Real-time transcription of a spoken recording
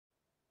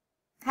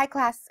Hi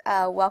class,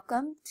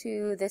 welcome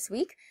to this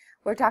week.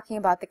 We're talking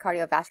about the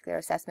cardiovascular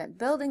assessment,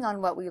 building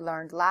on what we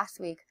learned last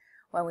week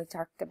when we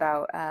talked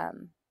about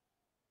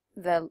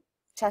the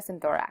chest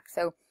and thorax.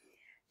 So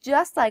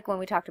just like when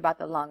we talked about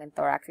the lung and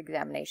thorax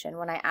examination,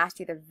 when I asked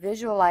you to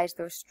visualize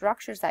those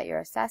structures that you're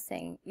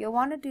assessing, you'll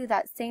want to do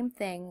that same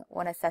thing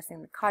when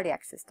assessing the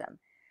cardiac system.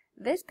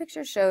 This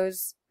picture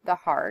shows the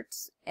heart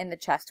in the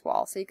chest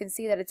wall, so you can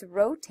see that it's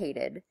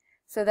rotated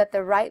so that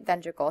the right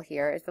ventricle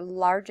here is the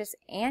largest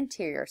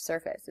anterior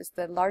surface. It's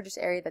the largest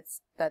area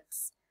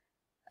that's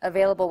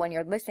available when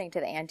you're listening to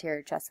the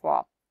anterior chest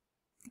wall.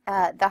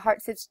 The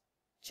heart sits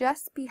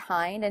just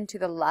behind and to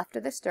the left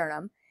of the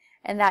sternum,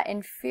 and that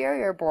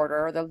inferior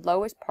border, or the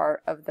lowest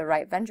part of the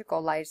right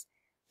ventricle, lies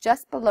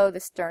just below the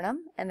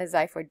sternum and the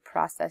xiphoid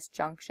process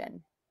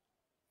junction.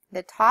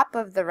 The top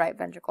of the right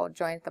ventricle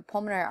joins the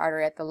pulmonary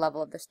artery at the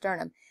level of the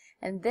sternum,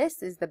 and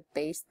this is the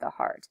base of the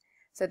heart.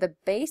 So the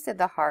base of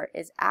the heart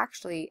is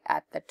actually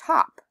at the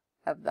top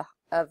of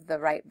the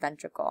right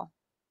ventricle.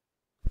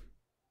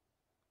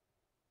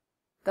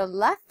 The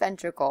left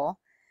ventricle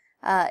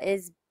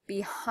is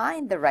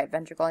behind the right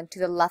ventricle and to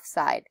the left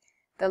side.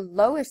 The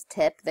lowest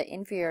tip, the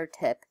inferior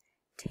tip,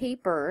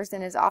 tapers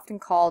and is often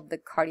called the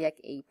cardiac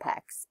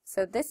apex.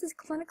 So this is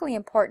clinically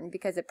important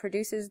because it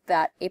produces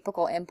that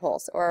apical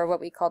impulse, or what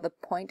we call the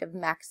point of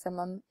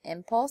maximum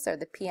impulse, or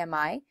the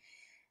PMI.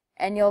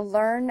 And you'll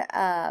learn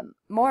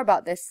more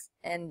about this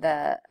in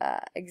the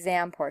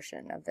exam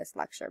portion of this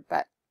lecture.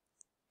 But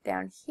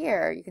down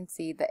here you can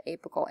see the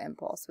apical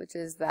impulse, which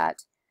is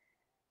that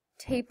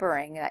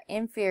tapering, that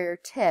inferior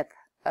tip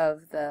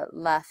of the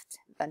left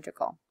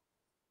ventricle.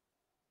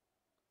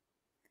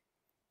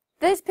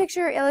 This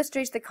picture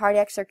illustrates the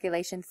cardiac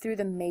circulation through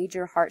the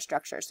major heart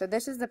structure. So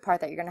this is the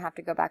part that you're going to have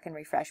to go back and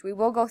refresh. We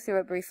will go through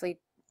it briefly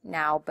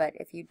now, but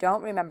if you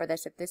don't remember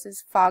this, if this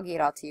is foggy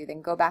at all to you,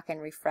 then go back and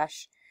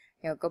refresh.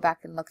 Go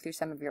back and look through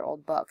some of your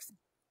old books.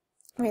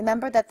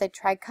 Remember that the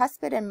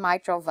tricuspid and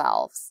mitral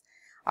valves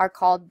are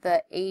called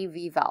the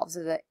AV valves,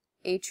 or the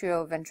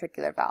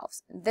atrioventricular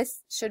valves.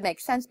 This should make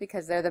sense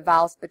because they're the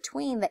valves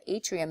between the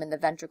atrium and the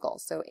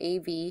ventricles. So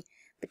AV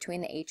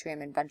between the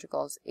atrium and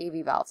ventricles,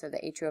 AV valves, are the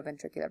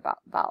atrioventricular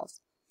valves.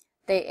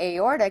 The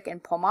aortic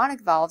and pulmonic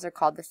valves are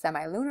called the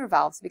semilunar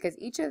valves because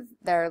each of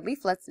their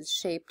leaflets is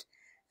shaped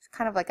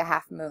kind of like a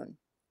half moon.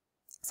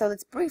 So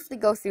let's briefly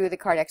go through the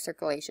cardiac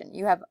circulation.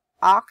 You have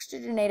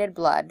oxygenated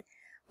blood,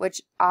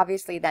 which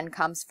obviously then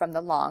comes from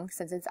the lung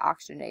since it's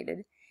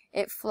oxygenated.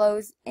 It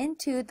flows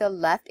into the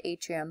left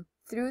atrium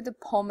through the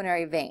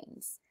pulmonary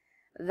veins,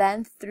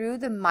 then through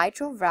the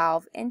mitral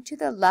valve into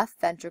the left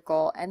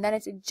ventricle, and then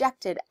it's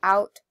ejected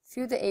out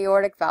through the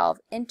aortic valve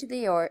into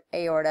the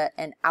aorta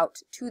and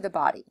out to the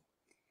body.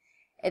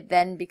 It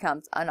then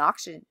becomes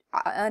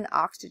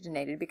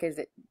unoxygenated because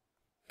it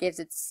gives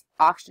its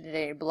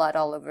oxygenated blood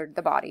all over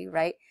the body,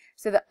 right?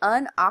 So the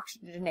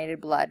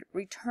unoxygenated blood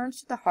returns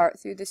to the heart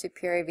through the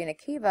superior vena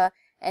cava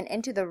and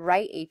into the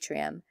right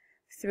atrium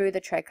through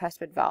the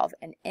tricuspid valve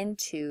and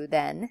into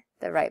then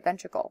the right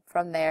ventricle.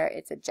 From there,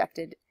 it's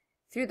ejected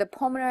through the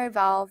pulmonary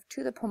valve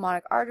to the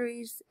pulmonic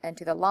arteries and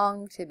to the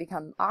lung to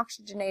become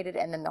oxygenated,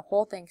 and then the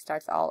whole thing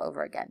starts all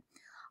over again.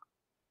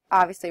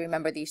 Obviously,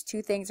 remember these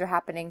two things are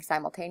happening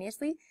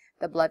simultaneously.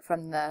 The blood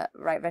from the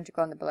right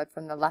ventricle and the blood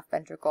from the left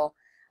ventricle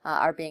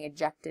are being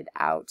ejected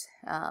out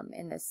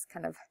in this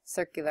kind of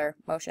circular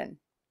motion.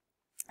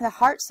 The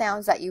heart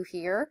sounds that you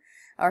hear,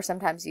 or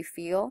sometimes you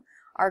feel,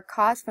 are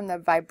caused from the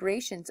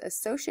vibrations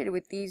associated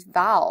with these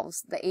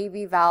valves, the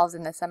AV valves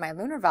and the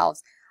semilunar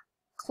valves,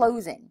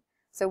 closing.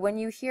 So when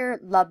you hear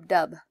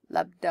lub-dub,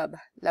 lub-dub,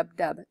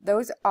 lub-dub,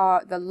 those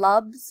are the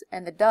lubs,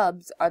 and the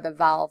dubs are the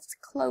valves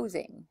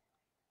closing.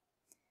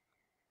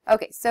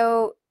 Okay,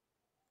 so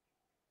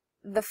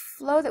the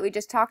flow that we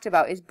just talked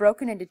about is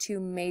broken into two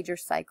major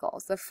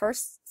cycles. The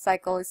first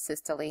cycle is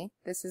systole.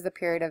 This is the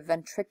period of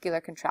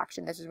ventricular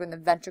contraction. This is when the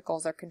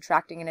ventricles are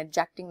contracting and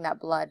ejecting that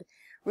blood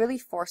really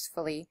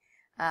forcefully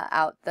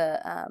out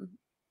the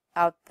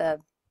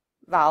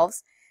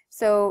valves.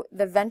 So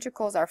the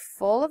ventricles are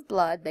full of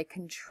blood, they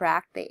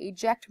contract, they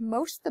eject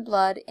most of the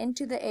blood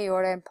into the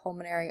aorta and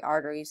pulmonary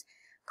arteries,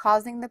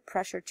 causing the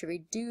pressure to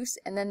reduce,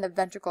 and then the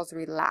ventricles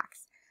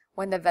relax.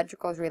 When the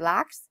ventricles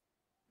relax,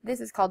 this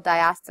is called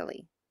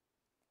diastole.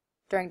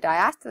 During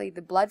diastole,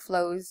 the blood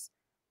flows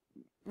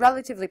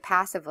relatively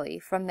passively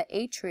from the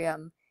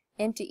atrium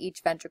into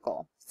each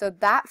ventricle. So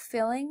that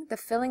filling, the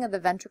filling of the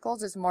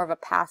ventricles, is more of a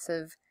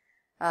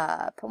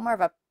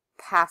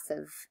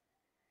passive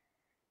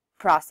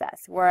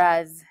process,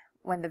 whereas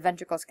when the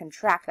ventricles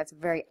contract, that's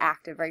very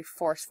active, very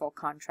forceful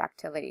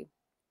contractility.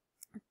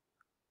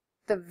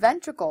 The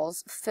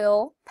ventricles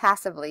fill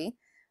passively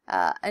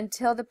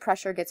until the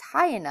pressure gets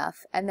high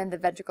enough, and then the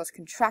ventricles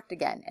contract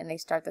again, and they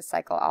start the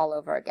cycle all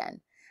over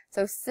again.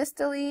 So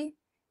systole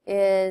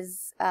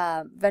is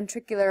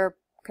ventricular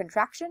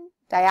contraction.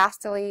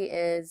 Diastole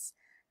is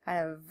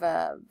kind of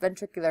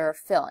ventricular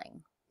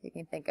filling, you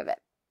can think of it.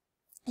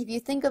 If you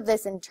think of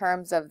this in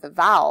terms of the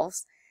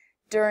valves,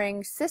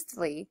 during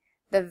systole,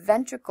 the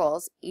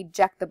ventricles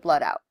eject the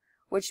blood out,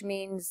 which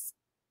means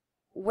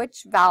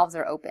which valves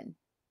are open?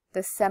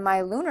 The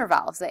semilunar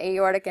valves, the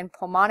aortic and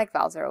pulmonic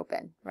valves are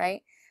open,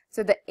 right?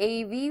 So the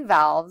AV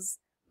valves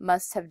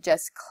must have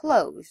just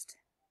closed,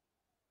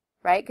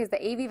 right? Because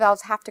the AV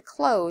valves have to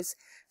close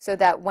so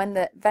that when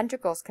the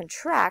ventricles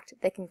contract,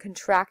 they can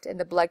contract and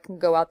the blood can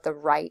go out the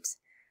right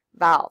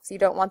valves. You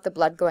don't want the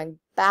blood going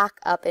back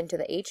up into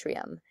the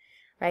atrium,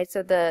 right?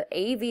 So the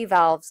AV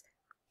valves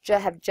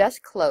have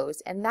just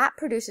closed, and that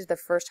produces the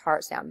first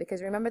heart sound,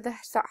 because remember, the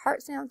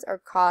heart sounds are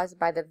caused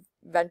by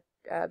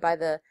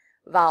the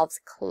valves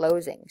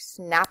closing,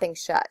 snapping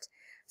shut.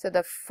 So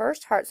the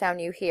first heart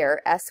sound you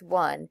hear,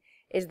 S1,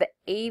 is the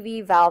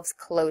AV valves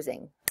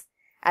closing.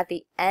 At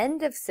the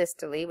end of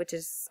systole, which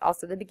is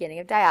also the beginning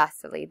of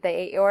diastole,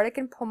 the aortic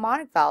and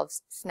pulmonic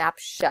valves snap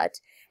shut,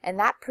 and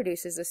that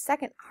produces the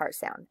second heart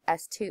sound,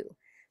 S2.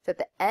 So at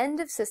the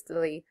end of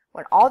systole,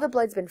 when all the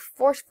blood's been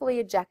forcefully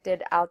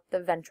ejected out the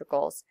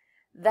ventricles,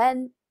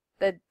 then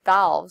the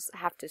valves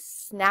have to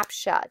snap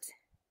shut,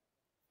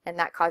 and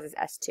that causes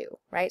S2,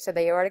 right? So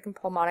the aortic and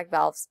pulmonic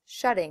valves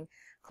shutting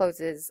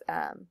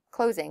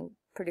closing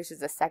produces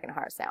the second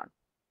heart sound.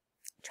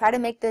 Try to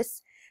make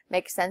this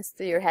make sense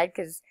through your head,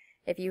 because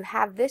if you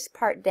have this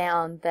part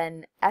down,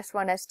 then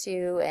S1,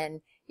 S2,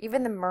 and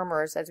even the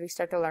murmurs, as we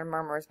start to learn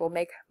murmurs, will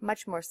make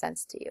much more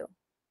sense to you.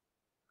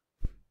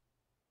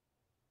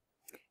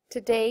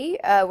 Today,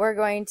 we're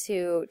going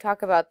to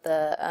talk about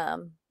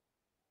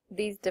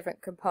these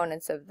different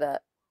components of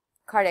the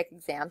cardiac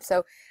exam.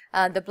 So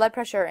the blood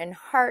pressure and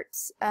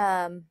hearts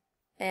and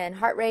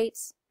heart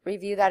rates,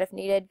 review that if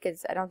needed,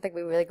 because I don't think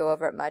we really go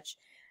over it much.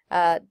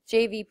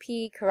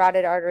 JVP,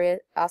 carotid artery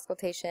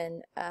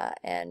auscultation,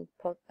 and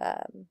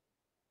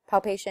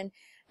palpation,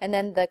 and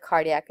then the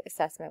cardiac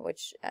assessment,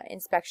 which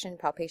inspection,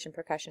 palpation,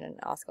 percussion, and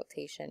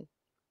auscultation.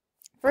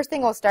 First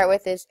thing we'll start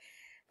with is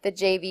the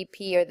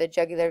JVP, or the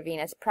jugular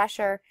venous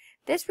pressure.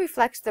 This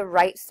reflects the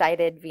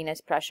right-sided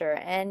venous pressure,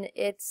 and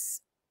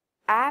its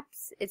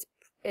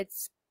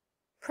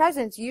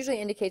presence usually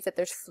indicates that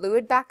there's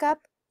fluid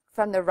backup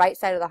from the right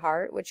side of the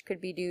heart, which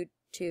could be due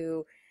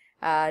to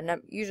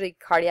usually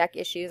cardiac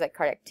issues like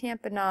cardiac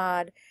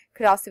tamponade.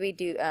 Could also be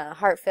due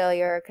heart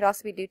failure. Could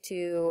also be due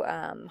to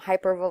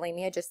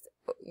hypervolemia, just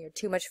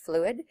too much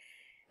fluid.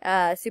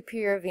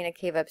 Superior vena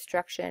cava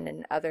obstruction,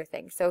 and other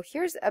things. So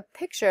here's a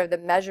picture of the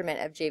measurement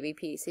of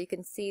JVP. So you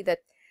can see that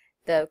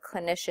the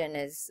clinician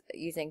is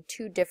using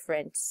two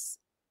different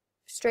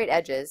straight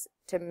edges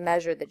to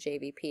measure the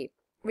JVP.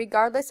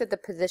 Regardless of the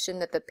position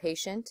that the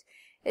patient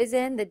is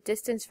in, the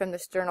distance from the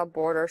sternal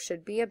border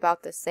should be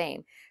about the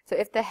same. So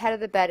if the head of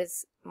the bed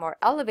is more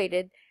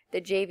elevated,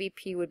 the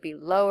JVP would be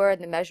lower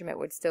and the measurement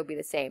would still be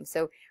the same.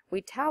 So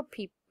we tell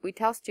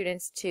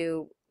students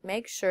to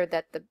make sure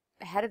that the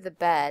head of the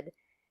bed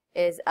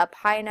is up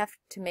high enough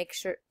to make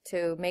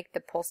the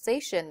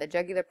pulsation, the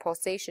jugular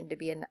pulsation, to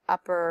be in the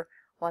upper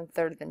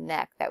 1/3 of the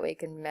neck. That way you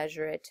can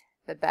measure it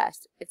the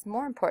best. It's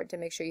more important to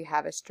make sure you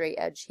have a straight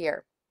edge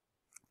here,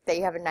 that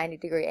you have a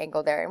 90-degree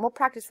angle there, and we'll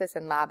practice this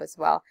in lab as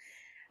well.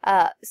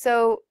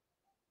 So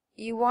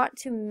you want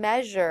to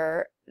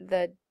measure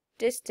the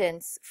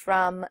distance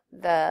from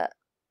the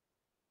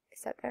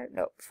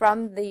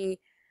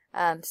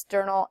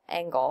sternal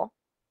angle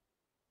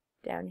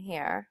down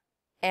here,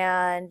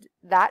 and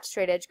that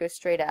straight edge goes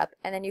straight up,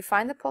 and then you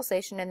find the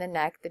pulsation in the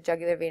neck, the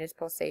jugular venous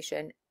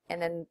pulsation,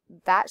 and then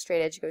that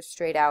straight edge goes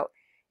straight out.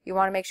 You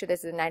want to make sure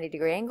this is a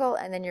 90-degree angle,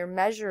 and then you're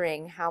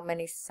measuring how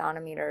many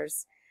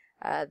centimeters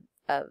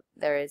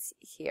there is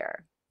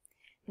here.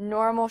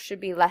 Normal should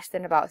be less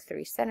than about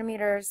 3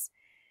 centimeters.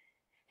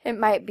 It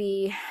might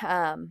be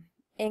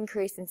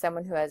increased in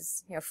someone who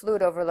has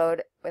fluid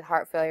overload with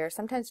heart failure,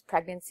 sometimes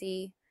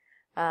pregnancy,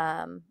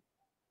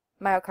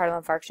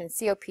 myocardial infarction,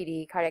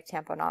 COPD, cardiac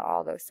tamponade,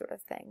 all those sort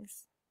of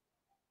things.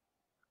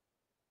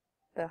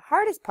 The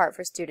hardest part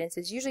for students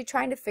is usually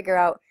trying to figure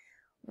out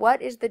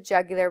what is the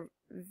jugular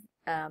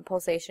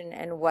pulsation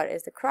and what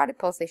is the carotid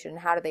pulsation, and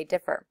how do they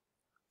differ.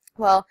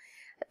 Well,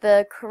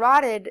 the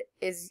carotid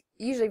is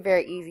usually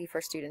very easy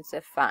for students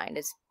to find.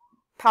 It's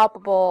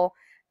palpable.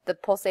 The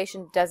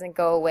pulsation doesn't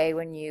go away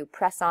when you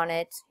press on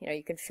it.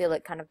 You can feel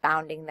it kind of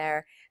bounding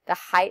there. The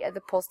height of the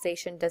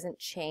pulsation doesn't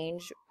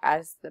change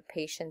as the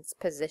patient's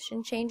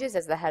position changes,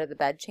 as the head of the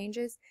bed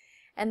changes.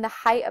 And the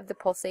height of the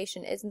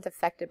pulsation isn't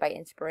affected by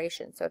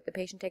inspiration. So if the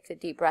patient takes a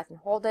deep breath and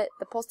hold it,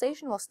 the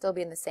pulsation will still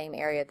be in the same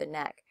area of the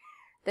neck.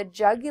 The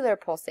jugular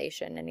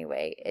pulsation,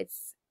 anyway,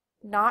 it's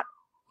not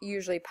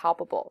usually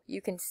palpable.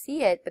 You can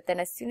see it, but then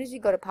as soon as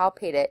you go to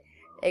palpate it,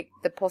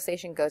 the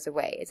pulsation goes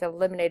away. It's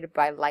eliminated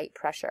by light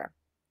pressure.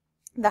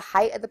 The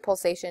height of the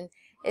pulsation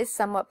is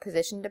somewhat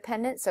position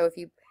dependent. So if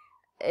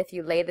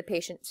you lay the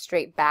patient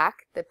straight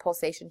back, the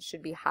pulsation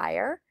should be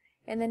higher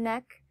in the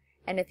neck.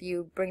 And if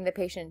you bring the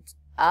patient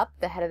up,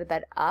 the head of the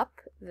bed up,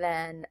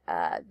 then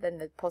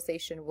the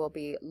pulsation will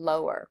be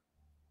lower.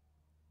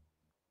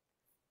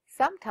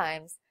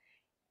 Sometimes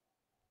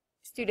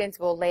students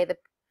will lay the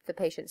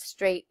patient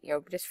straight,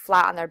 just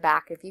flat on their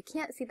back. If you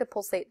can't see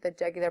the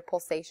jugular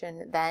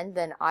pulsation,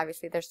 then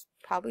obviously there's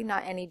probably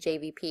not any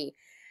JVP.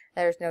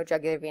 There's no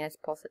jugular venous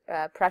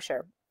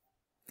pressure.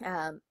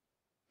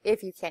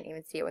 if you can't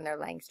even see it when they're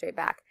laying straight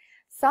back.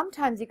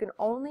 Sometimes you can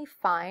only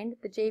find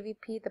the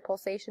JVP, the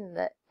pulsation,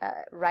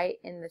 right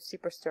in the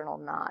suprasternal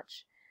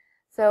notch.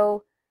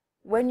 So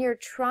when you're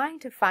trying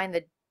to find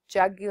the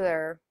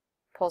jugular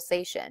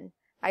pulsation,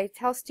 I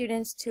tell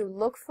students to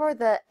look for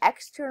the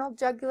external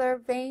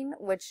jugular vein,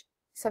 which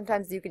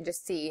sometimes you can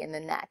just see in the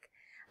neck.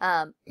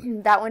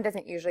 That one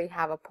doesn't usually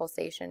have a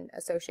pulsation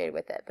associated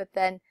with it, but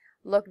then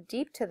look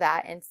deep to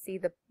that and see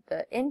the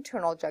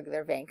internal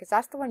jugular vein, because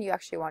that's the one you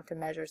actually want to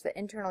measure, is the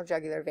internal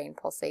jugular vein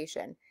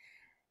pulsation.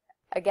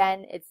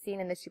 Again, it's seen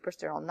in the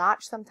suprasternal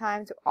notch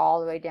sometimes, all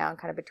the way down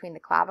kind of between the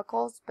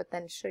clavicles, but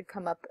then should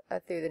come up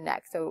through the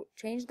neck. So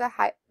change the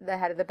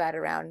head of the bed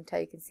around until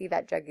you can see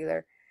that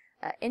jugular,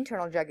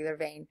 internal jugular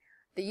vein.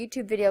 The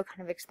YouTube video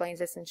kind of explains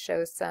this and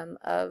shows some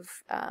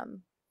of,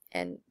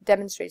 and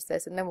demonstrates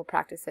this, and then we'll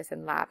practice this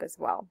in lab as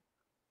well.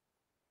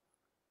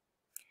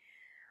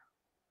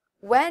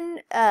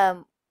 Once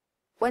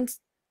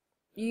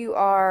you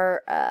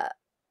are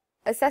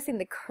assessing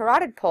the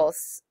carotid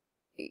pulse,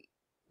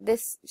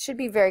 this should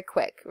be very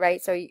quick,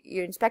 right? So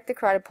you inspect the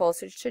carotid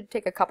pulse. It should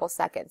take a couple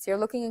seconds. You're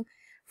looking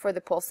for the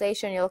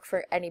pulsation. You look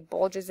for any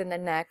bulges in the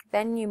neck.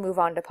 Then you move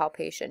on to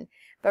palpation.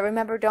 But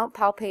remember, don't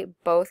palpate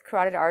both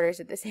carotid arteries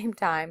at the same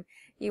time.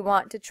 You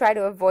want to try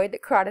to avoid the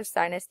carotid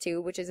sinus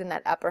too, which is in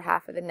that upper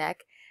half of the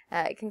neck.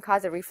 It can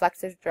cause a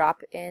reflexive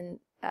drop in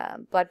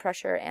blood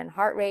pressure and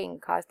heart rate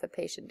and cause the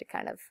patient to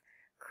kind of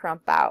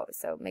crump out.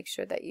 So make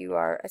sure that you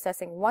are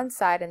assessing one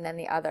side and then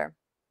the other.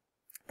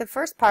 The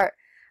first part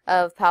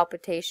of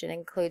palpitation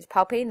includes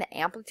palpating the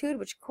amplitude,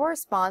 which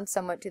corresponds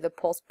somewhat to the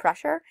pulse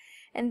pressure,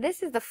 and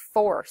this is the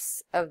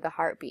force of the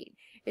heartbeat.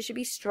 It should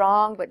be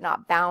strong but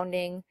not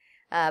bounding.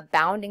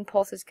 Bounding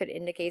pulses could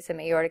indicate some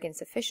aortic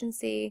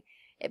insufficiency,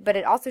 but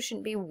it also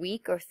shouldn't be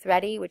weak or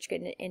thready, which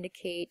could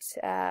indicate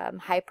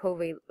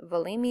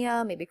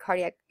hypovolemia, maybe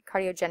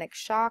cardiogenic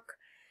shock.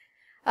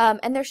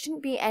 And there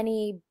shouldn't be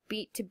any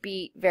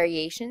beat-to-beat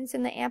variations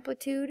in the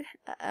amplitude,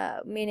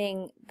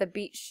 meaning the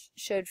beat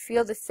should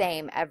feel the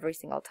same every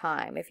single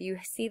time. If you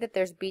see that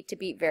there's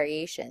beat-to-beat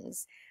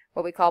variations,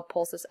 what we call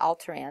pulsus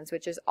alterans,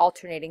 which is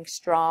alternating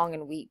strong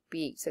and weak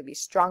beat. So it'd be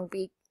strong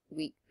beat,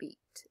 weak beat,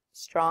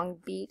 strong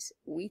beat,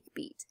 weak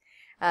beat.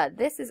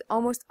 This is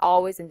almost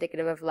always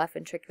indicative of left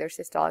ventricular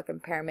systolic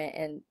impairment,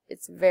 and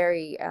it's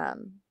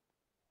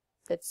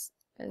it's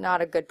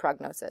not a good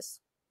prognosis.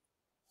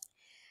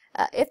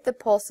 If the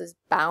pulse is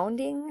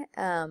bounding,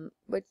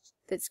 which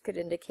this could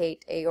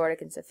indicate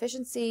aortic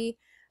insufficiency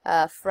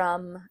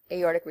from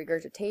aortic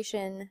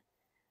regurgitation,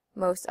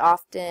 most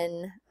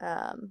often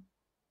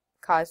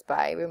caused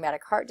by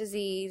rheumatic heart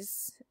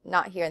disease,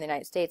 not here in the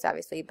United States,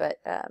 obviously, but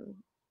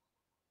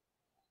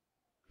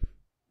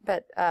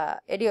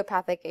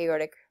idiopathic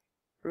aortic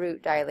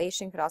root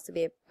dilation could also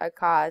be a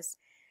cause.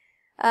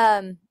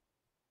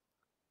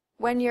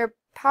 When you're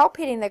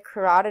palpating the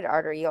carotid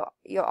artery,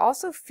 you'll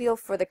also feel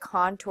for the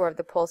contour of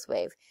the pulse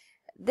wave.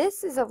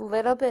 This is a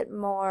little bit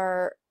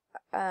more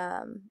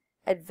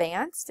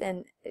advanced,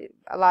 and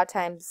a lot of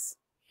times,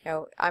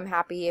 I'm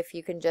happy if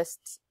you can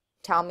just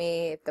tell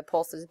me if the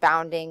pulse is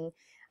bounding,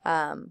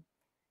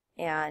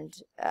 and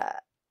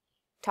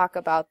talk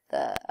about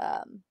the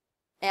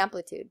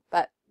amplitude.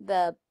 But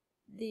the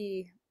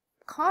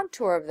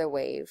contour of the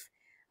wave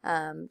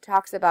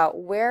talks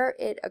about where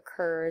it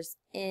occurs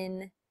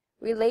in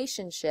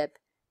relationship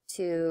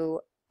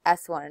to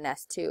S1 and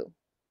S2.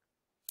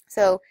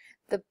 So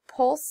the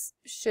pulse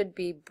should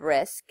be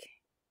brisk.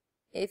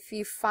 If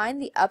you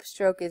find the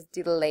upstroke is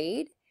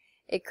delayed,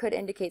 it could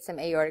indicate some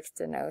aortic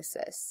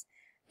stenosis.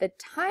 The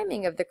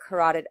timing of the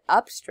carotid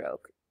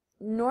upstroke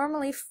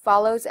normally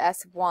follows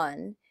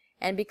S1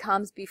 and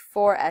becomes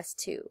before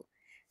S2.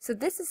 So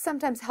this is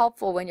sometimes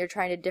helpful when you're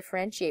trying to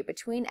differentiate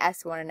between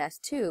S1 and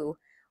S2,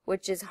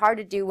 which is hard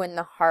to do when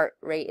the heart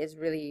rate is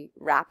really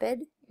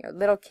rapid.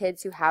 Little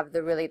kids who have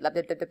the really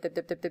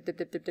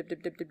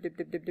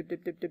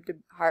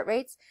heart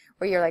rates,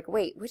 where you're like,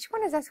 wait, which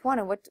one is S1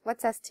 and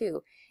what's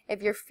S2?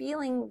 If you're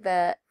feeling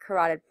the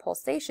carotid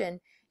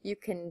pulsation, you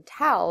can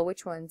tell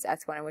which one's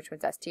S1 and which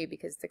one's S2,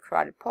 because the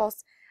carotid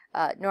pulse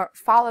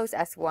follows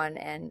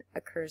S1 and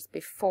occurs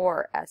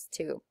before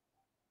S2.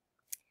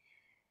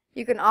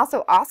 You can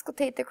also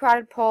auscultate the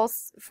carotid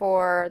pulse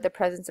for the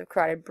presence of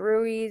carotid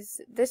bruits.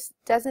 This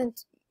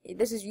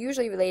is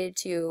usually related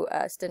to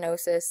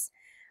stenosis,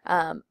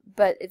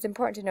 but it's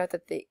important to note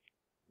that the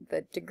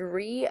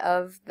degree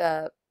of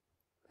the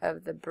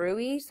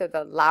bruit, so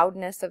the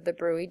loudness of the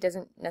bruit,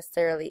 doesn't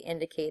necessarily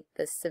indicate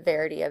the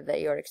severity of the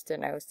aortic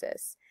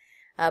stenosis.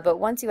 But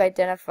once you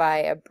identify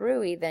a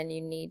bruit, then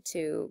you need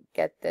to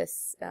get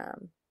this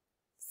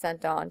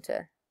sent on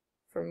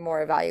for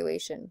more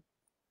evaluation.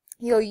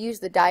 You'll use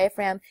the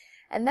diaphragm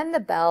and then the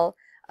bell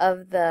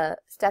of the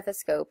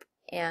stethoscope,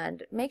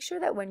 and make sure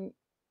that when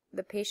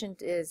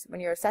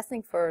you're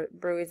assessing for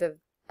bruits of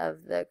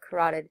the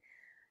carotid,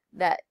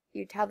 that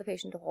you tell the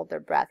patient to hold their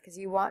breath, because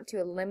you want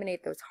to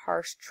eliminate those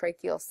harsh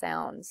tracheal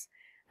sounds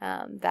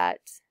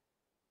that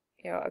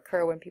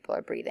occur when people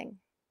are breathing.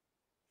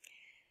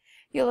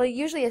 You'll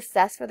usually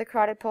assess for the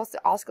carotid pulse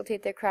to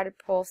auscultate the carotid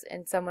pulse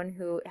in someone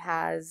who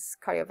has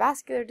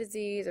cardiovascular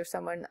disease or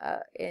someone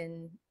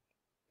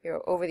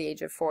over the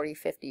age of 40,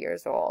 50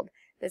 years old.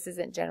 This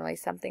isn't generally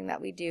something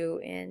that we do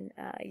in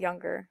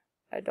younger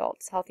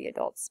adults, healthy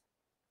adults.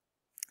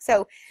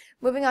 So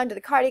moving on to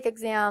the cardiac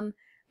exam,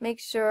 make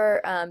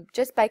sure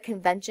just by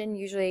convention,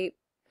 usually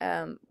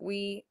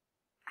we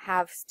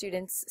have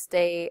students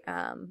stay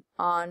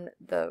on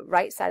the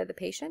right side of the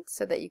patient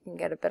so that you can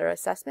get a better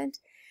assessment.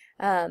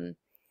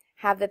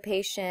 Have the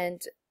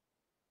patient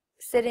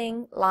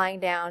sitting, lying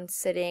down,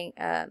 sitting,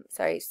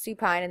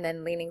 supine, and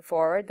then leaning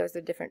forward. Those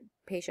are different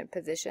patient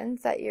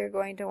positions that you're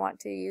going to want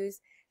to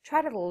use.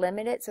 Try to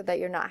limit it so that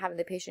you're not having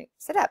the patient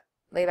sit up,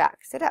 lay back,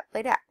 sit up,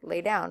 lay back,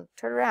 lay down,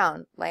 turn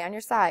around, lay on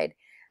your side.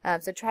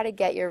 So try to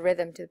get your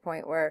rhythm to the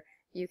point where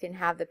you can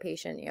have the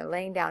patient,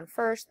 laying down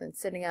first, then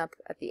sitting up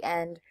at the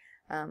end,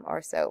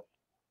 or so.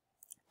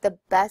 The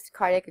best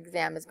cardiac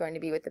exam is going to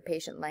be with the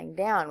patient laying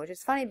down, which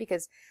is funny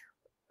because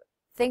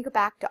think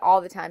back to all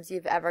the times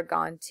you've ever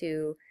gone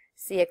to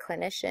see a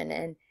clinician,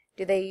 and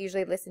do they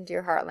usually listen to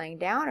your heart laying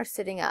down or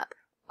sitting up?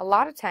 A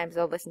lot of times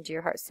they'll listen to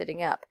your heart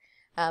sitting up,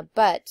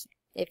 but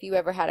if you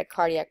ever had a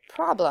cardiac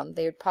problem,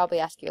 they would probably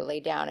ask you to lay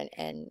down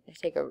and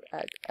take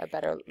a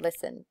better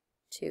listen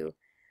to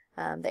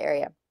the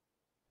area.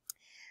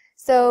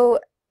 So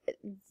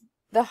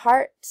the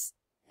heart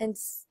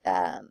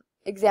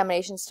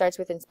examination starts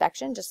with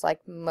inspection, just like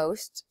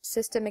most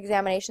system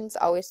examinations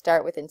always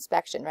start with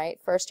inspection, right?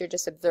 First, you're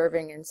just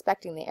observing and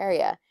inspecting the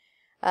area.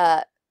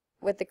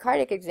 With the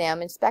cardiac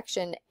exam,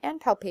 inspection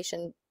and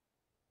palpation,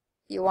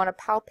 you want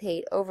to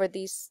palpate over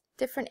these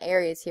different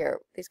areas here,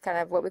 these kind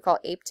of what we call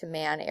ape to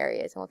man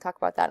areas, and we'll talk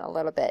about that in a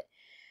little bit.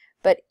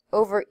 But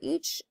over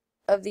each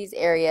of these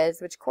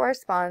areas, which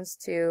corresponds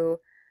to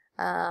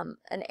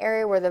an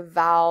area where the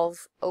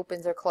valve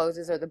opens or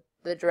closes, or the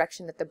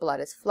direction that the blood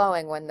is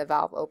flowing when the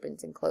valve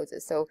opens and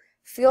closes. So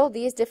feel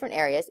these different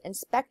areas,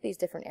 inspect these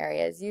different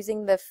areas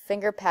using the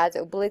finger pads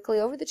obliquely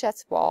over the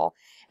chest wall,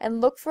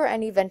 and look for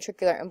any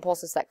ventricular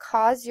impulses that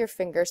cause your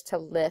fingers to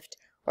lift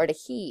or to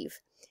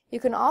heave. You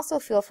can also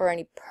feel for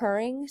any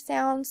purring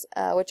sounds,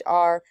 which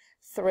are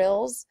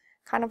thrills,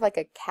 kind of like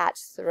a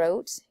cat's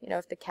throat.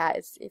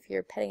 If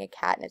you're petting a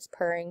cat and it's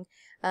purring,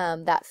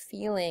 that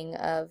feeling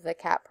of the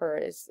cat purr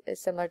is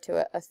similar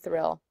to a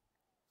thrill.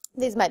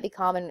 These might be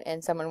common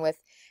in someone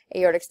with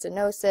aortic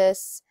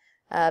stenosis,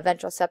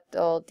 ventral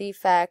septal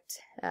defect,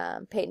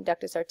 patent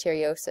ductus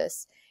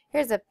arteriosus.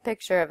 Here's a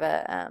picture of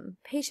a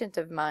patient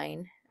of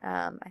mine.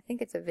 I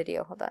think it's a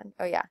video. Hold on.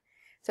 Oh, yeah.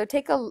 So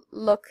take a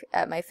look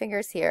at my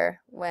fingers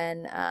here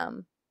when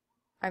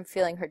I'm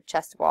feeling her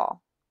chest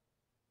wall.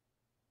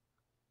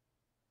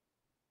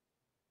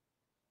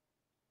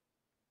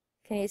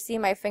 Can you see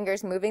my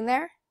fingers moving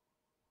there?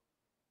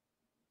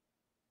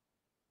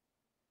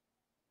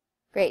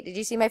 Great. Did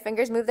you see my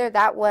fingers move there?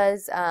 That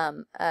was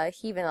a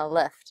heave and a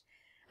lift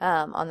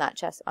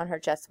on her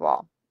chest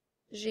wall.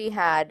 She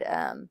had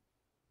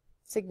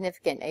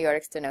significant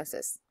aortic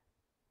stenosis.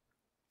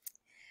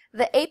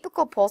 The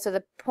apical pulse, or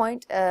the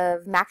point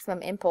of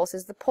maximum impulse,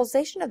 is the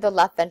pulsation of the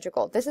left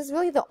ventricle. This is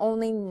really the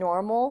only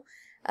normal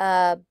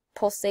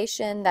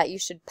pulsation that you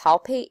should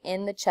palpate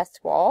in the chest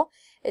wall.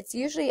 It's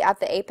usually at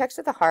the apex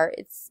of the heart.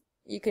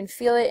 You can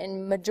feel it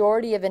in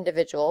majority of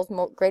individuals,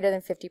 greater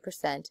than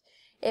 50%.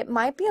 It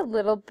might be a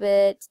little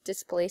bit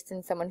displaced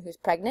in someone who's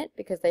pregnant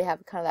because they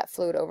have kind of that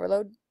fluid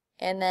overload.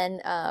 And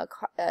then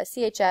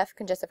CHF,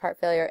 congestive heart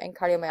failure, and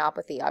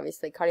cardiomyopathy.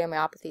 Obviously,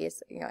 cardiomyopathy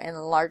is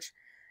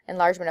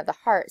enlargement of the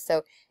heart,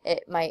 so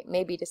it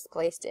may be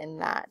displaced in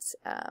that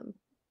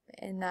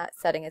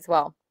setting as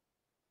well.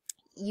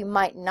 You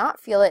might not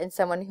feel it in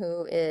someone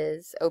who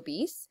is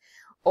obese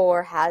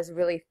or has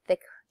really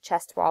thick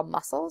chest wall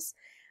muscles,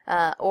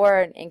 or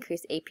an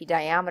increased AP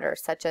diameter,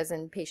 such as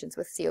in patients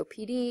with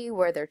COPD,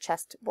 where their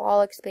chest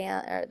wall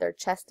their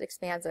chest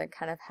expands and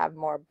kind of have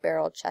more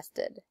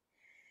barrel-chested.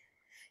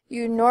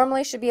 You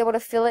normally should be able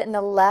to feel it in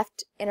the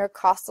left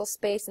intercostal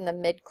space in the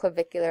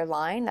mid-clavicular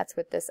line. That's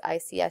what this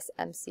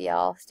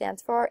ICS-MCL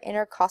stands for,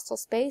 intercostal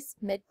space,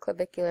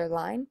 mid-clavicular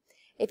line.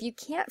 If you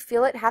can't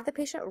feel it, have the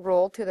patient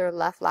roll to their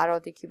left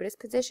lateral decubitus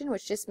position,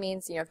 which just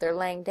means, if they're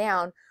laying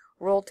down,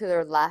 roll to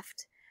their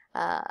left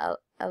a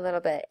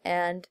little bit.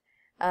 And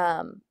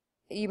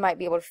you might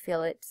be able to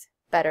feel it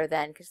better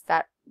then, because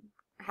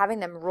having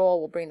them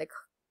roll will bring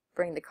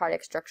the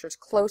cardiac structures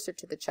closer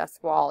to the chest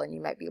wall, and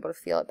you might be able to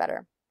feel it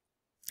better.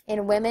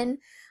 In women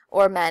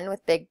or men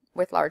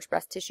with large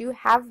breast tissue,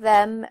 have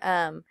them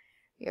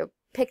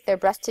pick their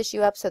breast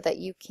tissue up so that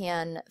you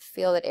can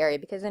feel that area,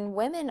 because in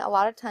women a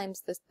lot of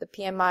times the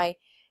PMI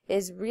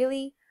is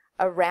really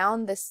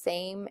around the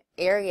same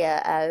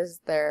area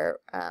as their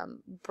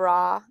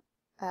bra,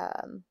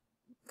 kind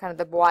of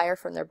the wire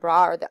from their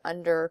bra, or the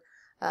under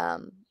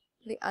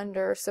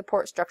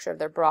support structure of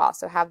their bra.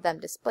 So have them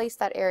displace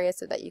that area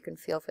so that you can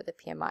feel for the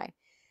PMI.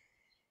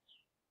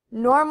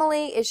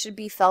 Normally, it should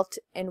be felt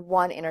in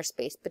one inner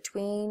space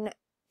between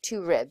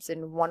two ribs,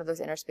 in one of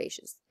those inner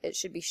spaces. It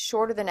should be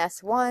shorter than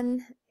S1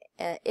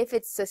 If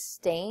it's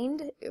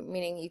sustained,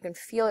 meaning you can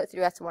feel it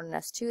through S1 and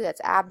S2,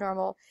 that's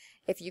abnormal.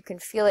 If you can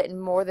feel it in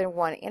more than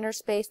one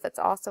interspace, that's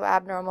also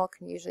abnormal.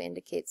 Can usually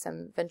indicate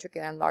some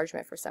ventricular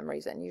enlargement for some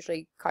reason,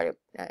 usually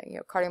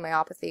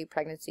cardiomyopathy,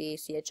 pregnancy,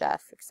 CHF,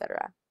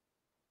 etc.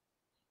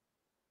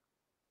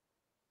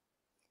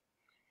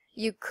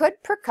 You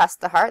could percuss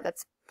the heart.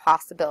 That's a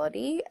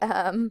possibility.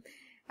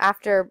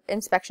 After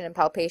inspection and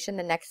palpation,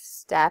 the next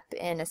step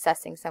in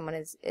assessing someone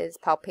is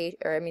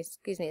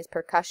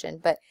percussion.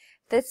 But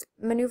this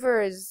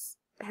maneuver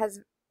has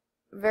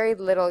very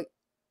little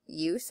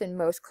use in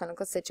most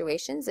clinical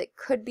situations. It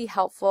could be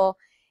helpful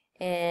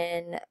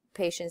in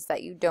patients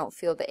that you don't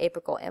feel the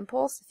apical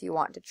impulse, if you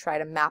want to try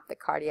to map the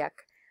cardiac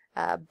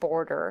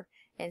border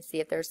and see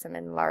if there's some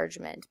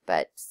enlargement.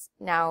 But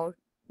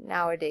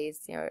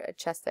nowadays, a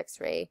chest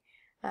X-ray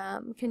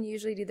can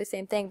usually do the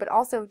same thing. But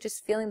also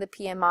just feeling the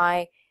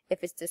PMI,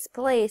 if it's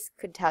displaced,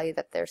 could tell you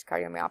that there's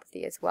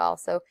cardiomyopathy as well.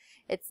 So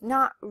it's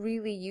not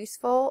really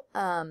useful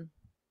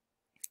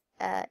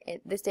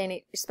this day and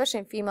age, especially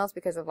in females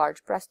because of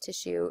large breast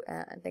tissue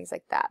and things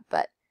like that.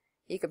 But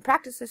you can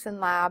practice this in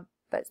lab,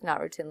 but it's not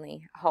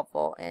routinely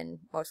helpful in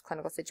most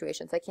clinical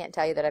situations. I can't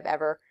tell you that I've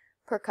ever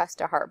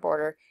percussed a heart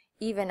border,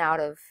 even out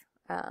of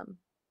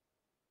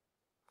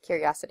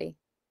curiosity.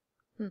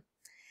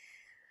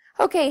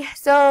 Okay,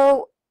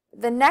 so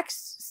the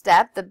next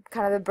step, the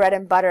kind of the bread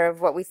and butter of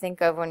what we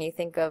think of when you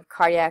think of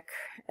cardiac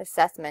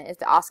assessment, is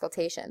the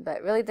auscultation.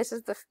 But really, this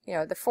is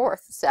the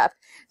fourth step.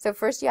 So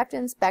first, you have to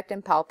inspect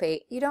and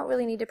palpate. You don't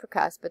really need to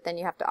percuss, but then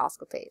you have to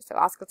auscultate. So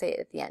auscultate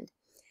at the end.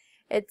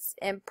 It's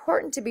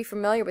important to be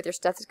familiar with your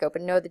stethoscope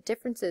and know the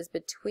differences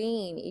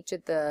between each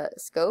of the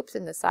scopes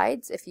and the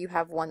sides. If you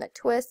have one that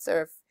twists,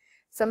 or if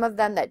some of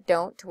them that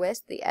don't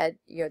twist,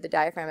 the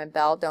diaphragm and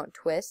bell don't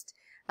twist,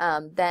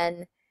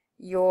 then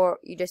you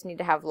just need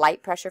to have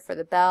light pressure for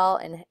the bell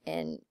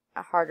and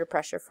a harder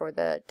pressure for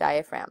the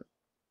diaphragm.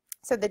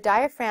 So the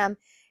diaphragm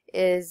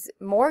is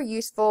more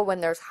useful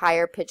when there's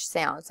higher pitch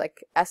sounds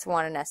like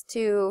S1 and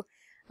S2,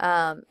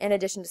 in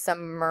addition to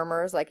some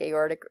murmurs like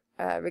aortic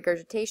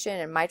regurgitation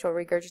and mitral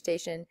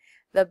regurgitation.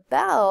 The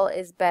bell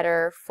is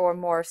better for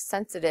more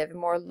sensitive,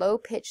 more low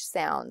pitch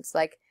sounds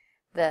like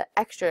the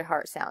extra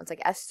heart sounds like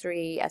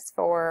S3,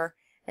 S4,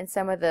 and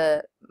some of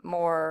the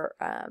more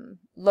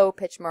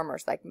low-pitched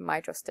murmurs like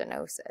mitral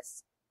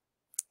stenosis.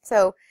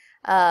 So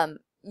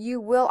you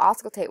will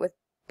auscultate with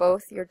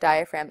both your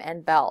diaphragm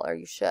and bell, or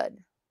you should.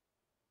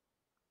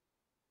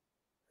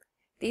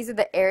 These are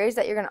the areas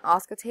that you're going to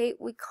auscultate.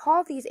 We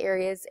call these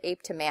areas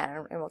ape to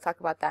man, and we'll talk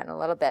about that in a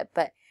little bit.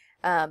 But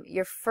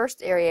your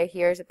first area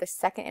here is at the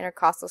second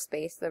intercostal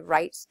space, the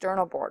right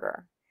sternal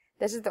border.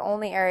 This is the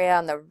only area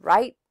on the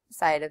right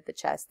side of the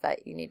chest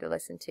that you need to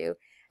listen to.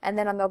 And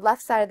then on the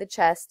left side of the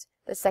chest,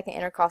 the second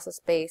intercostal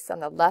space on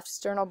the left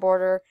sternal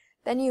border.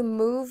 Then you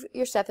move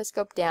your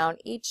stethoscope down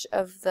each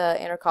of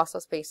the intercostal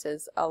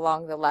spaces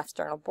along the left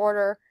sternal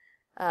border,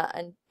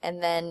 and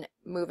then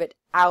move it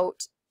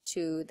out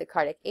to the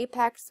cardiac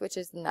apex, which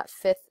is in that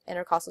fifth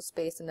intercostal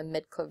space in the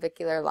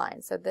mid-clavicular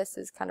line. So this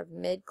is kind of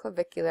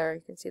mid-clavicular.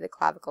 You can see the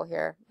clavicle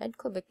here,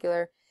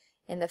 mid-clavicular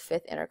in the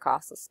fifth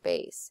intercostal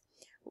space.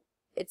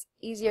 It's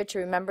easier to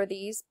remember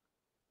these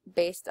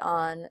based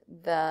on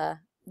the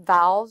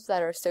valves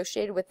that are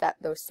associated with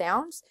those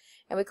sounds,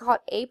 and we call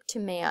it ape to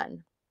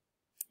man.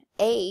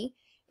 A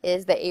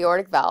is the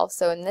aortic valve,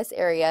 so in this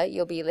area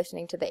you'll be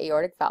listening to the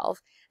aortic valve.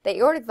 The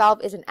aortic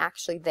valve isn't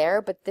actually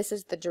there, but this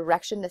is the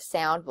direction the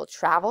sound will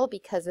travel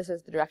because this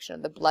is the direction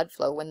of the blood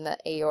flow when the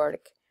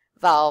aortic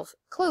valve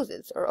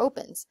closes or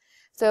opens.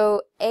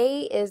 So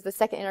A is the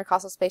second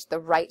intercostal space, the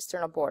right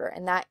sternal border,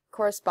 and that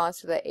corresponds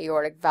to the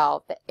aortic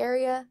valve, the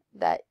area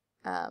that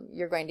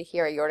you're going to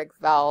hear aortic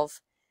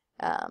valve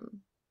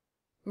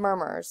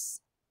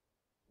murmurs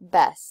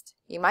best.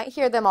 You might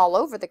hear them all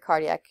over the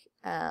cardiac,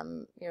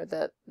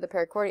 the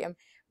pericardium,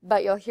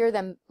 but you'll hear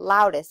them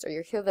loudest, or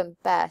you'll hear them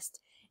best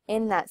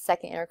in that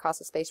second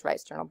intercostal space, right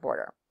sternal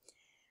border.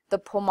 The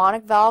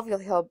pulmonic valve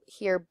you'll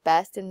hear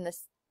best in the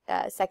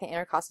second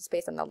intercostal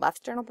space on the left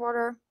sternal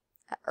border.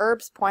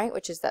 Erb's point,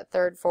 which is that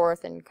third,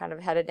 fourth, and kind of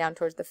headed down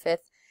towards the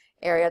fifth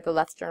area of the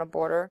left sternal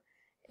border,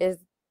 is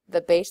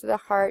the base of the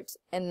heart,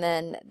 and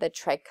then the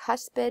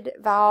tricuspid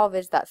valve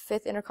is that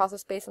fifth intercostal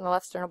space on the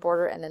left sternal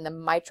border, and then the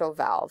mitral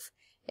valve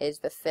is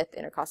the fifth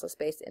intercostal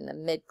space in the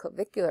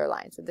mid-clavicular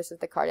line. So this is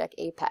the cardiac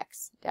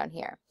apex down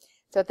here.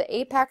 So at the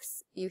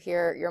apex,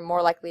 you're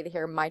more likely to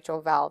hear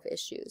mitral valve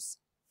issues.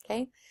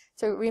 Okay,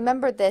 so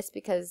remember this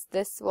because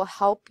this will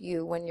help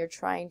you when you're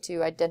trying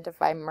to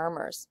identify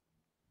murmurs.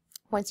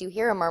 Once you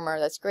hear a murmur,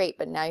 that's great,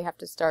 but now you have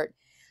to start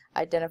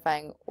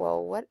identifying,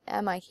 well, what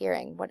am I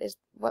hearing?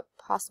 What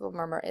possible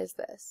murmur is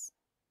this?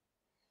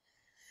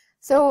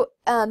 So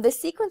the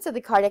sequence of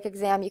the cardiac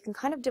exam, you can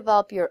kind of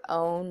develop your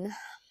own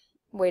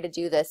way to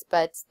do this,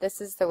 but this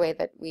is the way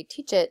that we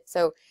teach it.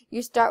 So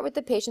you start with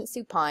the patient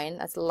supine,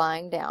 that's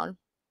lying down.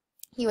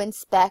 You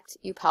inspect,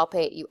 you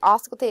palpate, you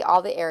auscultate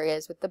all the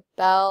areas with the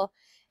bell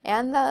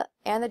and the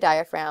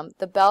diaphragm.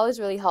 The bell is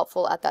really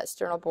helpful at that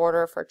sternal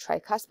border for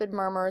tricuspid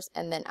murmurs,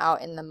 and then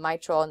out in the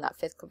mitral and that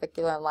fifth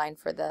clavicular line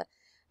for the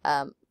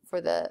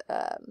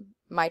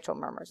mitral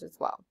murmurs as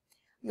well.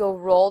 You'll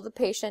roll the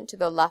patient to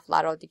the left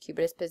lateral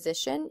decubitus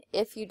position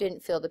if you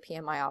didn't feel the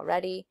PMI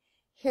already.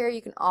 Here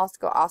you can also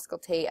go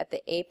auscultate at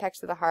the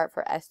apex of the heart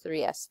for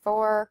S3,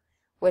 S4,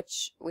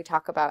 which we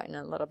talk about in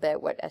a little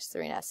bit what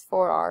S3 and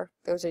S4 are.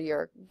 Those are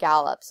your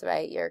gallops,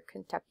 right? Your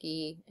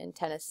Kentucky and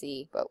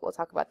Tennessee, but we'll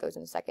talk about those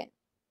in a second.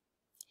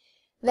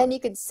 Then you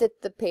can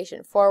sit the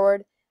patient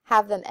forward,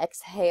 have them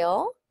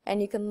exhale,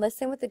 and you can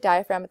listen with the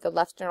diaphragm at the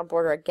left sternal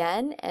border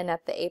again and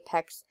at the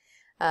apex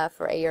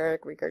for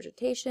aortic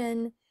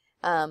regurgitation.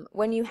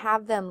 When you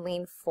have them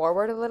lean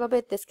forward a little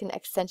bit, this can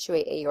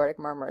accentuate aortic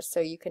murmurs.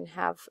 So you can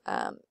have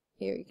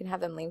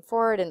them lean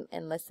forward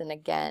and listen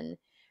again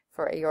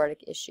for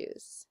aortic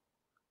issues.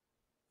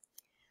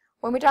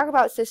 When we talk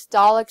about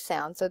systolic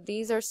sounds, so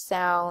these are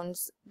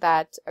sounds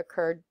that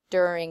occur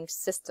during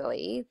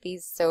systole.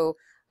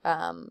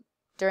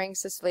 During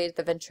systole is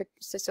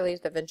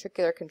the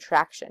ventricular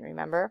contraction,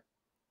 remember?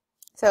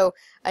 So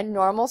a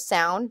normal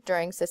sound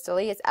during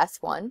systole is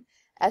S1.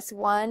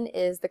 S1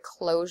 is the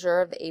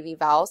closure of the AV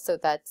valves, so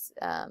that's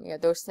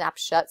those snap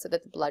shut so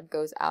that the blood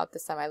goes out the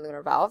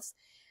semilunar valves.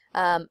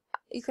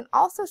 You can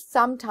also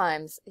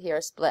sometimes hear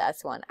a split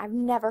S1. I've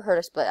never heard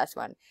a split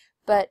S1,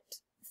 but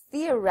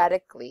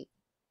theoretically,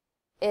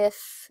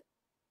 if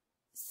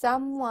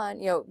someone,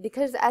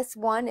 because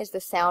S1 is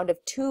the sound of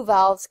two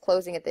valves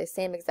closing at the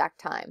same exact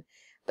time,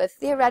 but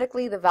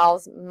theoretically the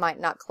valves might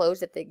not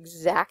close at the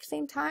exact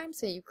same time,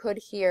 so you could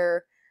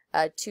hear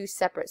two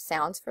separate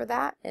sounds for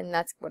that, and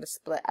that's what a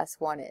split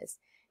S1 is.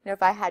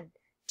 If I had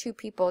two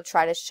people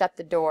try to shut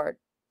the door,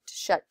 to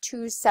shut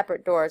two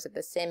separate doors at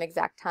the same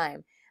exact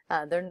time,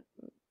 there's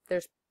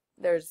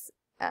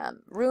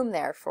room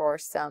there for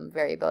some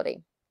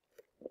variability.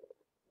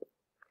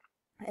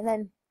 And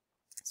then,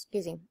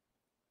 excuse me,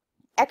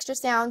 extra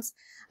sounds,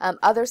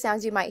 other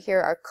sounds you might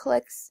hear are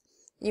clicks.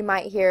 You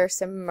might hear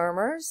some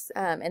murmurs,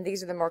 and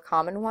these are the more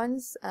common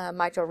ones,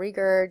 mitral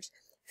regurg,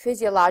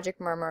 physiologic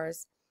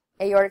murmurs,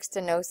 aortic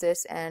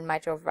stenosis, and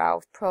mitral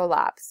valve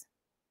prolapse.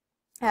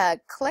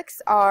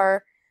 Clicks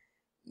are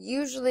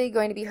usually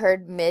going to be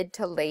heard mid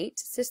to late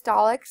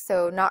systolic,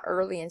 so not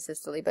early in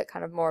systole, but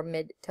kind of more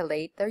mid to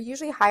late. They're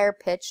usually higher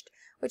pitched,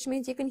 which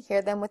means you can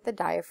hear them with the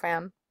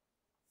diaphragm.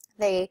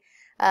 They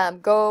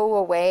go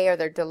away or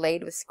they're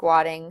delayed with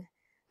squatting.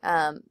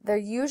 They're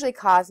usually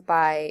caused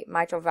by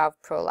mitral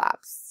valve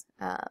prolapse,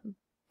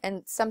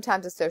 and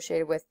sometimes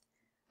associated with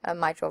a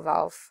mitral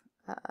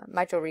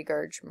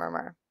regurg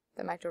murmur,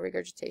 the mitral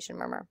regurgitation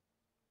murmur,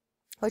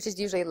 which is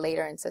usually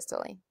later in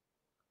systole.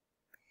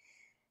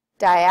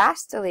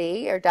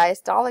 Diastole or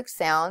diastolic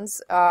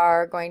sounds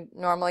are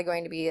normally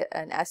going to be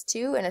an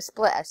S2 and a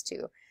split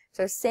S2.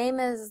 So same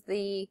as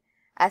the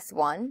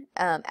S1.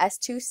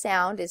 S2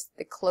 sound is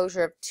the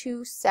closure of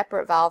two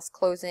separate valves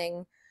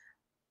closing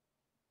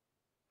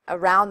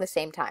around the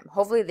same time,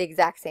 hopefully the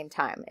exact same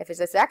time. If it's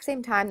the exact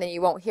same time, then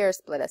you won't hear a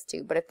split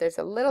S2, but if there's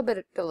a little bit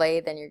of delay,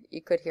 then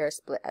you could hear a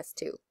split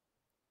S2.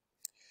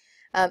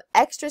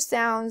 Extra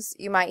sounds,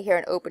 you might hear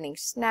an opening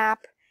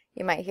snap.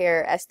 You might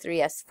hear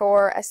S3,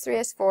 S4. S3,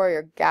 S4 are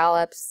your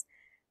gallops,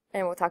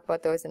 and we'll talk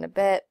about those in a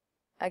bit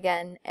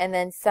again. And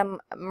then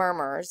some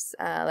murmurs,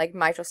 like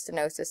mitral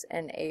stenosis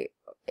and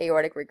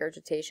aortic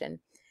regurgitation.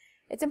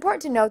 It's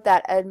important to note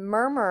that a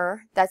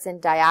murmur that's in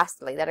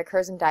diastole, that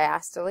occurs in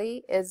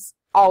diastole, is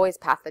always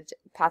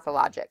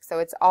pathologic, so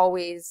it's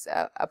always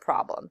a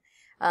problem.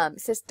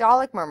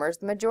 Systolic murmurs,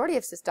 the majority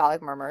of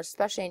systolic murmurs,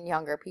 especially in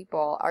younger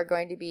people, are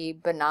going to be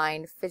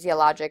benign,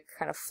 physiologic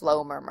kind of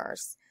flow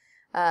murmurs.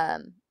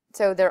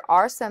 So there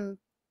are some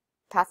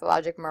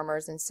pathologic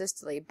murmurs in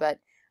systole, but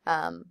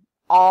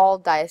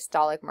all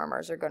diastolic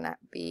murmurs are going to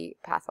be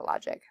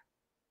pathologic.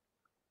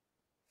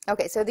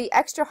 Okay, so the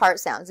extra heart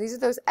sounds, these are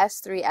those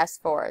S3,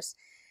 S4s.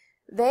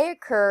 They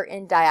occur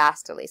in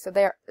diastole, so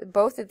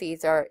both of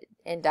these are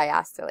in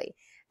diastole.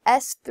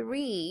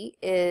 S3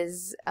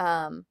 is,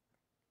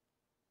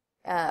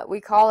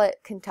 we call it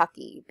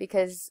Kentucky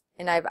because,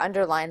 and I've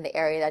underlined the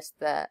area that's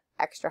the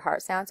extra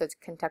heart sound, so it's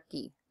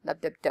Kentucky,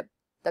 lub-dub-dub,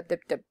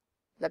 lub-dub-dub,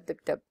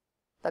 lub-dub-dub,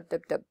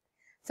 lub-dub-dub.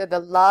 So the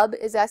lub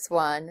is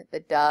S1, the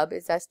dub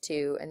is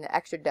S2, and the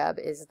extra dub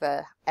is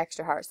the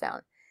extra heart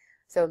sound.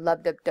 So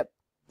lub-dub-dub,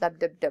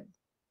 lub-dub-dub.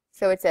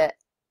 So it's a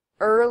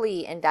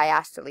early in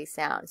diastole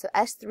sound. So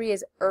S3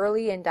 is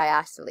early in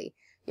diastole.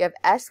 You have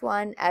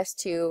S1,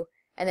 S2,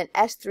 and then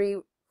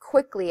S3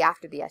 quickly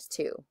after the S2.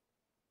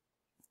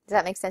 Does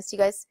that make sense to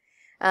you guys?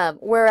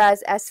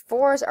 Whereas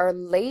S4s are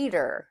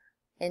later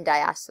in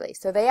diastole.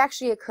 So they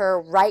actually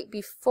occur right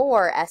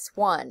before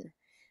S1.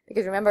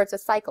 Because remember, it's a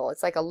cycle.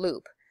 It's like a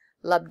loop.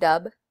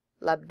 Lub-dub,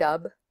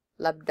 lub-dub,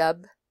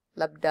 lub-dub,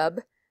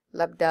 lub-dub,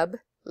 lub-dub.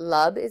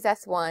 Lub is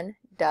S1,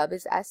 dub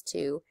is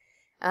S2.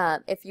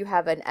 If you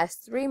have an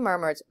S3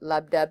 murmur, it's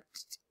lub-dub,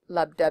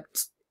 lub-dub,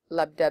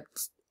 lub-dub,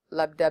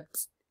 lub-dub,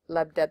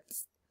 lub-dub.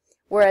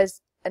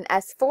 Whereas an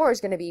S4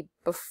 is going to be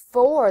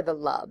before the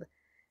lub.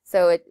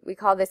 So we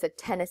call this a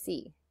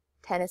Tennessee,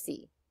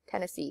 Tennessee,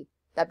 Tennessee,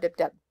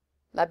 lub-dub-dub,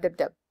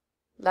 lub-dub-dub,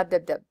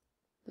 lub-dub-dub,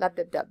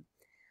 lub-dub-dub.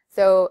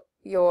 So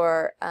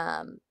your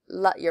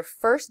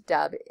first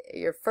dub,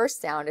 your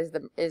first sound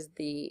is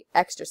the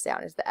extra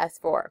sound, is the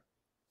S4.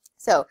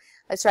 So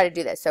let's try to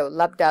do this. So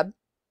lub-dub,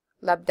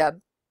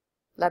 lub-dub,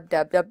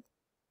 lub-dub-dub,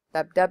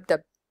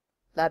 lub-dub-dub,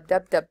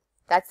 lub-dub-dub.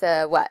 That's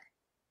a what?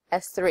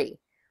 S3,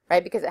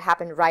 right? Because it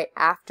happened right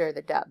after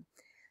the dub.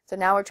 So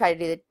now we're trying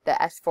to do the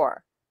S4.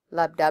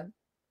 Lub-dub,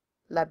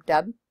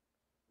 lub-dub,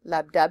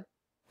 lub-dub,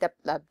 dup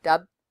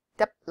lub-dub,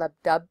 dup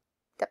lub-dub,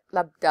 dup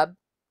lub-dub,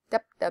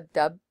 dup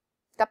lub-dub,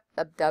 dup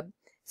lub-dub.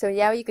 So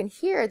now you can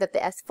hear that the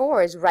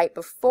S4 is right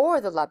before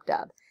the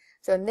lub-dub.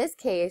 So in this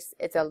case,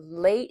 it's a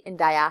late in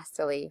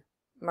diastole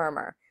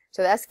murmur.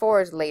 So the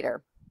S4 is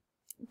later.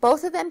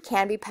 Both of them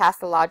can be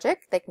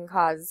pathologic. They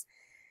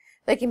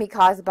can be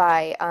caused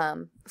by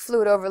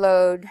fluid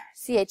overload,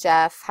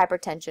 CHF,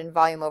 hypertension,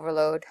 volume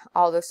overload,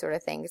 all those sort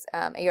of things.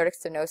 Aortic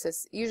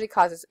stenosis usually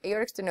causes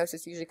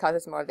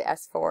more of the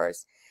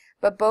S4s,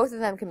 but both of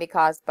them can be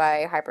caused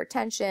by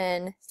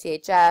hypertension,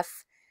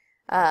 CHF.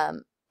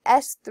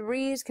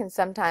 S3s can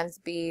sometimes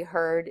be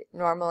heard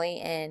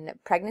normally in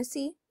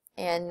pregnancy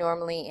and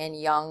normally in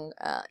young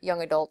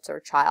adults or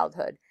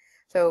childhood.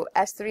 So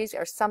S3s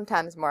are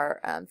sometimes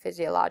more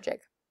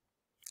physiologic.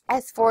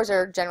 S4s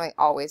are generally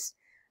always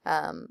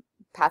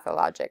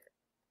pathologic.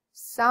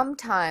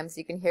 Sometimes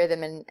you can hear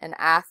them in an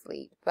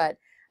athlete, but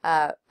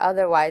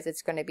otherwise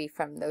it's going to be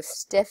from those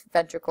stiff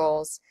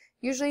ventricles.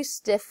 Usually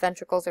stiff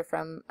ventricles are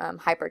from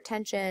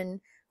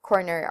hypertension,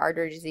 coronary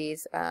artery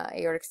disease,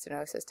 aortic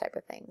stenosis type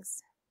of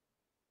things.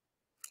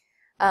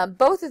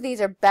 Both of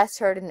these are best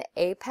heard in the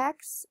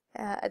apex,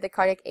 the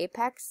cardiac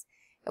apex,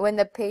 when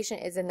the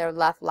patient is in their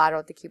left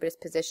lateral decubitus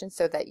position,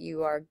 so that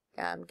you are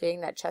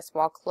getting that chest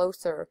wall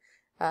closer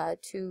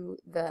to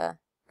the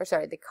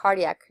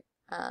cardiac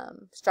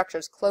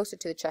structures closer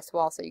to the chest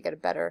wall, so you get a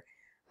better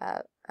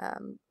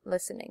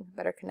listening,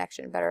 better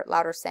connection, better,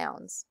 louder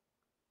sounds.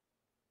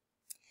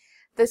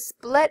 The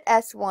split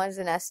S1s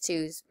and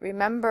S2s,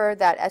 remember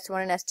that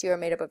S1 and S2 are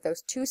made up of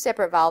those two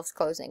separate valves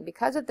closing.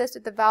 Because of this,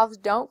 if the valves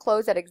don't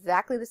close at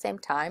exactly the same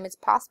time, it's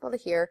possible to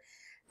hear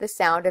the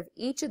sound of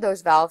each of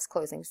those valves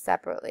closing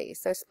separately.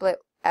 So split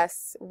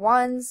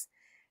S1s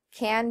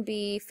can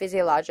be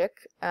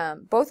physiologic.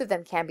 Both of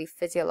them can be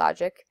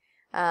physiologic.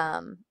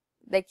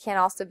 They can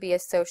also be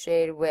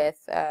associated with,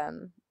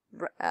 on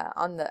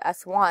the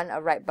S1,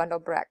 a right bundle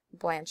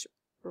branch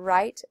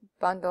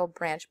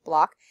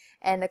block,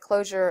 and the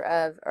closure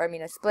of,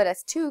 a split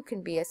S2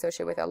 can be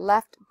associated with a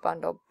left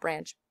bundle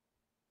branch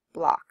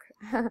block.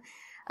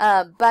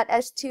 But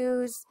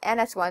S2s and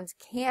S1s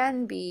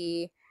can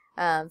be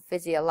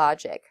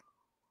physiologic.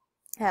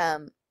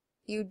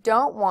 You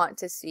don't want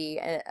to see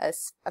a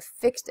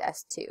fixed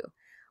S2,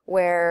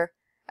 where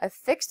a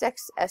fixed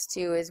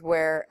S2 is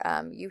where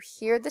you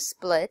hear the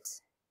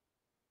split,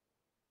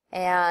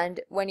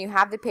 and when you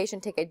have the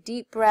patient take a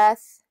deep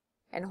breath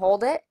and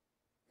hold it,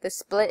 the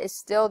split is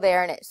still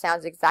there and it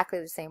sounds exactly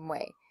the same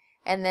way.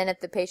 And then if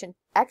the patient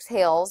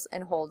exhales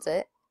and holds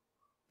it,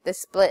 the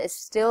split is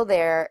still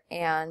there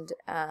and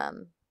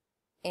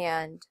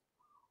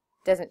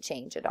doesn't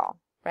change at all,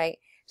 right?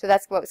 So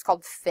that's what's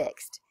called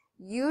fixed.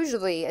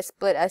 Usually a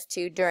split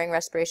S2 during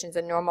respiration is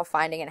a normal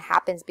finding, and it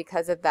happens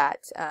because of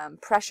that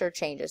pressure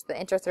changes, the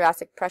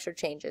intrathoracic pressure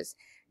changes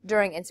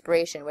during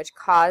inspiration, which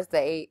cause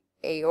the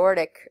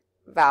aortic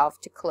valve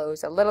to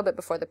close a little bit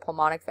before the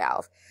pulmonic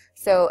valve.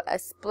 So a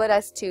split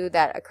S2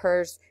 that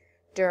occurs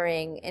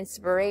during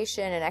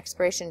inspiration and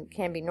expiration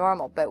can be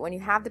normal, but when you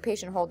have the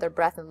patient hold their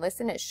breath and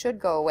listen, it should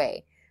go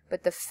away.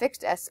 But the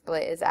fixed S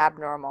split is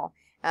abnormal.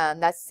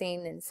 That's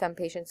seen in some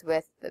patients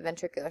with the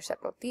ventricular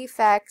septal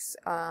defects,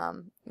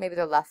 maybe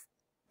the left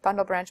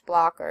bundle branch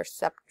block, or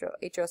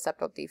atrial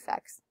septal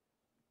defects.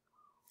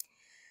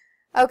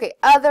 Okay,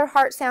 other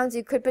heart sounds.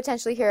 You could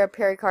potentially hear a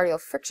pericardial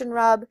friction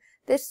rub.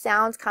 This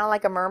sounds kind of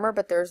like a murmur,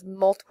 but there's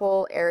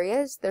multiple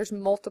areas. There's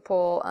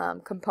multiple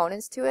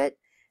components to it.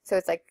 So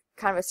it's like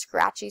kind of a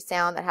scratchy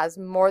sound that has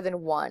more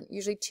than one,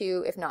 usually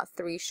two, if not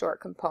three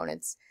short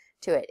components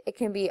to it. It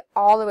can be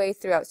all the way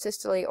throughout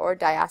systole or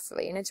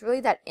diastole, and it's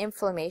really that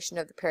inflammation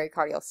of the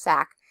pericardial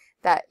sac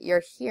that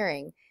you're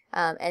hearing,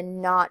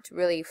 and not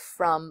really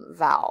from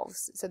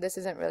valves. So this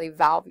isn't really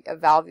a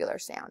valvular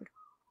sound.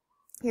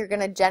 You're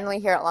going to generally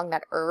hear it along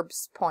that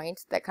Erb's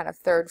point, that kind of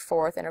third,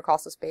 fourth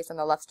intercostal space on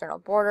the left sternal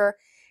border.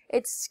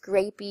 It's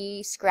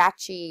scrapey,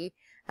 scratchy,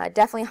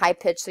 definitely high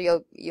pitched,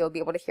 so you'll be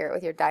able to hear it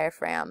with your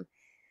diaphragm.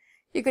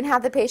 You can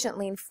have the patient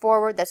lean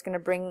forward. That's going to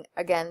bring,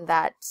 again,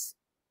 that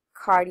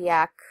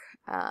cardiac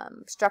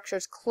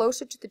structures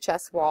closer to the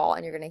chest wall,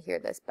 and you're going to hear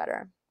this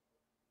better.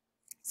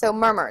 So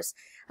murmurs.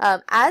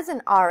 As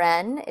an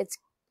RN,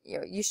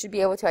 you should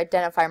be able to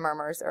identify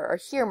murmurs or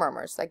hear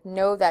murmurs, like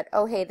know that,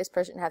 oh, hey, this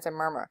person has a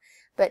murmur.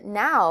 But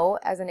now,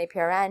 as an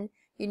APRN,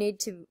 you need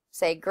to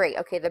say, great,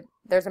 okay,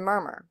 there's a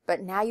murmur. But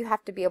now you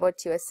have to be able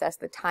to assess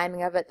the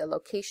timing of it, the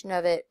location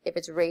of it, if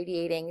it's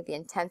radiating, the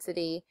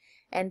intensity,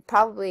 and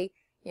probably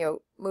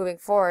moving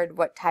forward,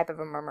 what type of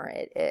a murmur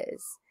it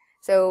is.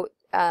 So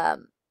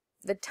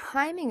the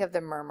timing of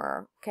the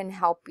murmur can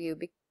help you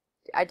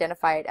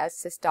identify it as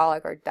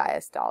systolic or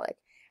diastolic.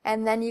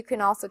 And then you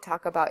can also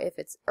talk about if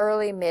it's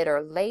early, mid,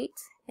 or late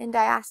in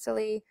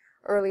diastole,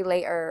 early,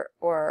 late, or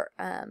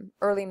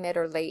early, mid,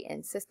 or late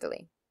in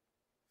systole.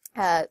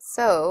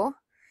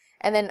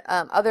 And then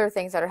other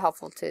things that are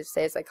helpful to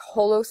say is like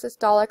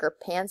holosystolic or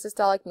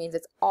pansystolic means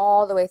it's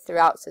all the way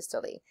throughout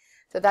systole.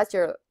 So that's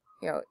your,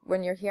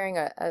 when you're hearing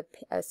a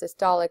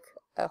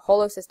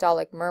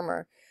holosystolic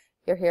murmur,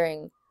 you're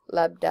hearing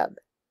lub-dub,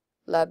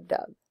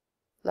 lub-dub,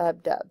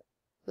 lub-dub,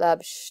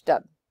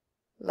 lub-shtub,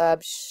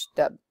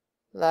 lub-shtub,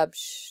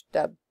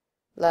 lub-shtub,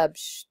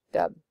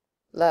 lub-shtub,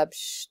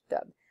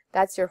 lub-shtub.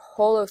 That's your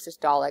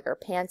holosystolic or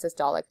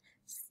pansystolic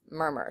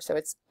murmur. So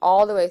it's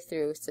all the way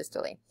through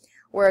systole.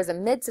 Whereas a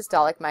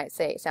mid-systolic might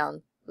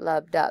sound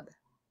lub-dub,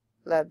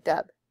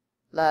 lub-dub,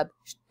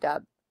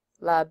 lub-shtub,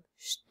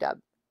 lub-shtub,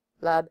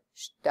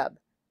 lub-shtub,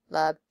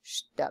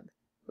 lub-shtub,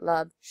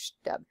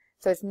 lub-shtub.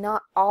 So it's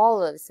not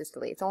all of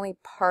systole. It's only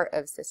part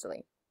of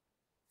systole.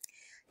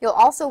 You'll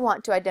also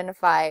want to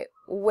identify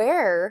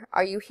where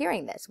are you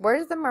hearing this? Where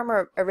does the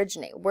murmur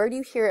originate? Where do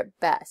you hear it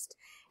best?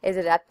 Is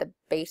it at the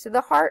base of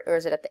the heart or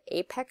is it at the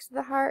apex of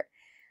the heart?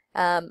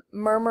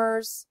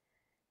 Murmurs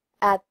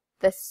at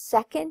the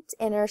second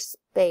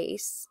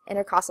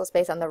intercostal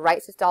space on the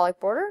right systolic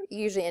border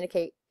usually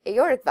indicate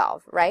aortic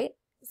valve, right?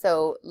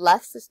 So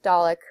left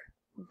sternal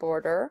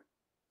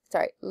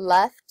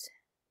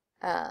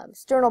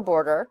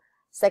border,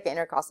 second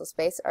intercostal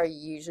space are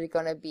usually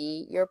going to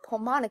be your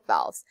pulmonic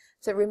valves.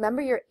 So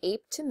remember your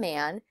ape to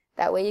man.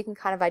 That way you can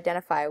kind of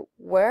identify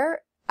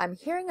where I'm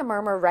hearing a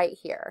murmur right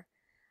here,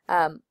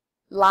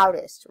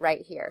 loudest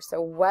right here.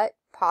 So what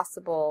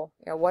possible,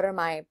 what are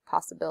my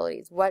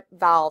possibilities? What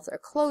valves are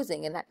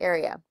closing in that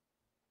area?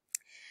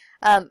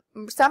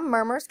 Some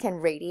murmurs can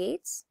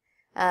radiate.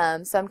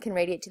 Some can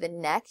radiate to the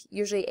neck.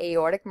 Usually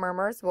aortic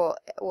murmurs will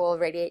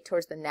radiate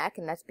towards the neck,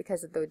 and that's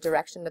because of the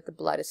direction that the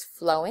blood is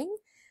flowing.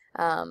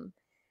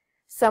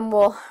 Some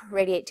will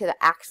radiate to the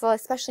axilla,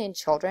 especially in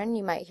children.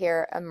 You might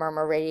hear a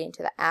murmur radiating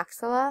to the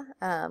axilla,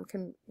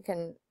 can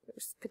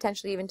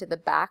potentially even to the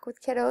back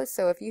with kiddos.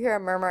 So if you hear a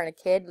murmur in a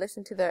kid,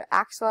 listen to their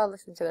axilla,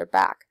 listen to their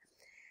back.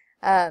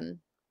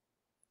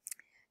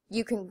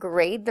 You can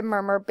grade the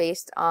murmur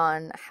based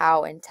on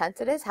how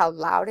intense it is, how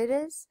loud it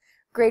is.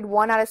 Grade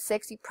 1 out of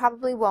 6 you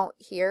probably won't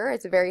hear.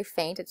 It's very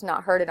faint. It's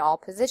not heard in all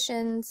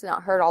positions,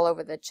 not heard all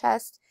over the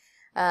chest.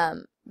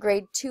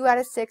 Grade 2 out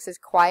of 6 is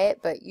quiet,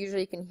 but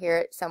usually you can hear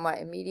it somewhat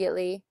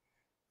immediately.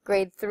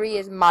 Grade 3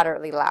 is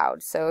moderately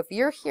loud. So if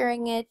you're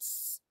hearing it,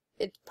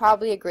 it's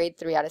probably a grade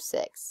 3 out of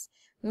 6.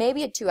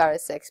 Maybe a 2 out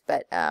of 6,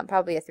 but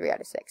probably a 3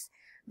 out of 6.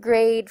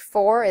 Grade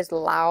 4 is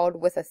loud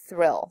with a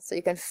thrill, so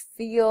you can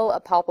feel a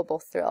palpable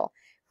thrill.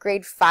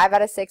 Grade 5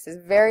 out of 6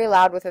 is very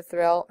loud with a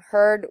thrill,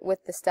 heard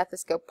with the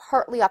stethoscope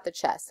partly off the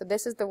chest. So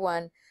this is the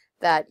one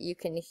that you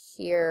can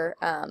hear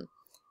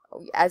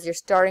as you're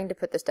starting to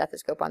put the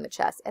stethoscope on the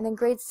chest. And then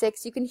grade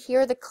 6, you can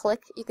hear the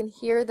click. You can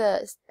hear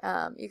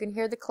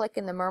the click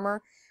in the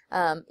murmur,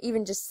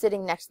 even just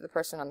sitting next to the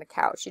person on the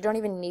couch. You don't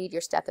even need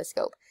your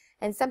stethoscope.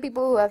 And some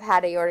people who have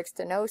had aortic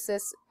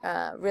stenosis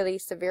really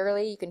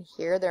severely, you can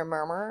hear their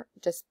murmur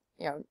just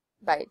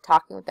by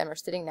talking with them or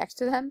sitting next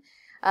to them.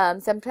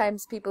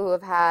 Sometimes people who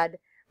have had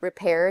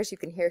repairs, you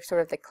can hear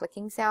sort of the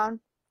clicking sound.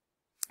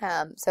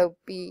 So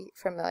be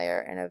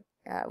familiar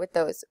with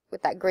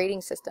that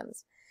grading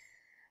systems.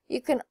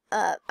 You can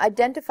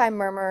identify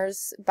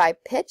murmurs by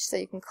pitch, so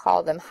you can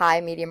call them high,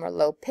 medium, or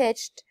low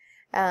pitched.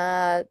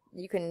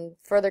 You can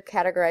further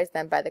categorize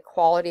them by the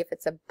quality, if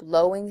it's a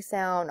blowing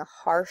sound, a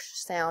harsh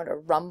sound, a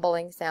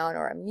rumbling sound,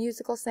 or a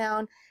musical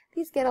sound.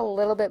 These get a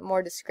little bit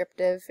more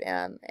descriptive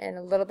and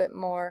a little bit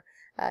more,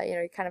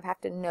 you kind of have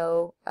to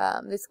know,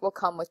 this will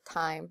come with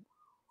time,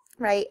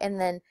 right? And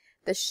then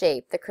the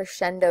shape, the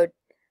crescendo,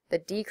 the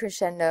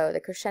decrescendo, the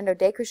crescendo,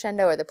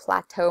 decrescendo, or the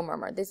plateau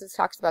murmur. This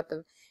talks about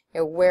the,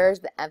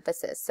 where's the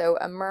emphasis. So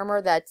a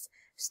murmur that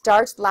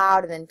starts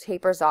loud and then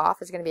tapers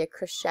off is going to be a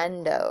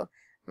crescendo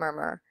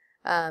murmur.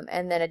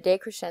 And then a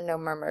decrescendo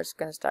murmur is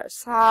going to start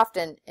soft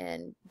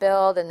and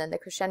build, and then the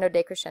crescendo,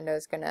 decrescendo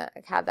is going to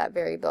have that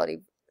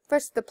variability.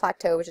 First, the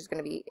plateau, which is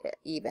going to be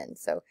even.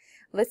 So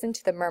listen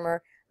to the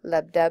murmur,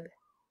 lub-dub,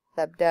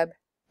 lub-dub,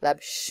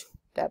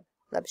 lub-sh-dub,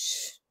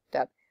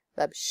 lub-sh-dub,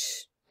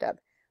 lub-sh-dub,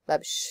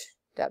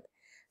 lub-sh-dub.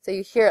 So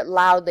you hear it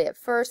loudly at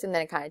first, and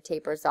then it kind of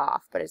tapers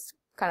off, but it's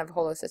kind of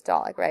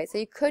holosystolic, right? So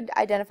you could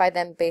identify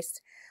them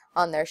based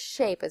on their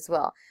shape as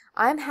well.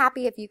 I'm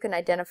happy if you can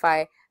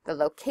identify the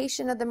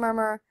location of the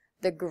murmur,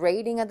 the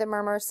grading of the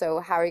murmur.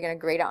 So how are you going to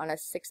grade it on a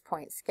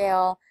 6-point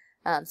scale?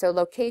 So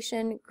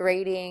location,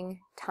 grading,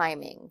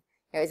 timing.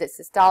 Is it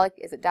systolic?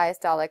 Is it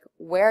diastolic?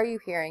 Where are you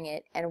hearing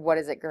it? And what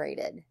is it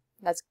graded?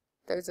 Those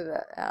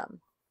are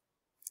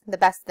the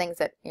best things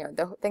that,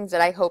 the things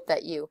that I hope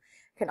that you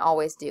can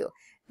always do.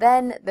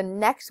 Then the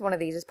next one of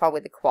these is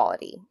probably the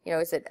quality.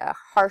 Is it a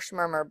harsh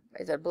murmur?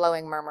 Is it a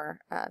blowing murmur?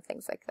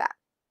 Things like that.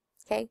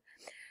 Okay.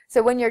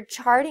 So when you're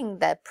charting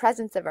the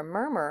presence of a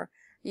murmur,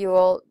 you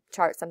will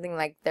chart something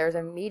like there's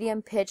a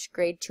medium pitch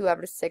grade 2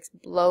 out of 6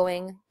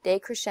 blowing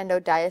decrescendo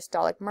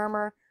diastolic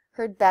murmur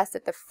heard best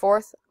at the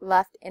fourth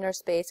left inner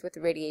space with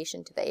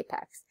radiation to the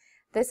apex.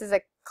 This is a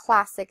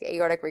classic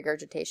aortic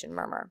regurgitation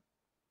murmur,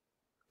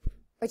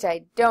 which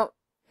I don't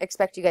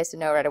expect you guys to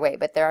know right away,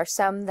 but there are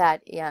some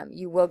that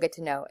you will get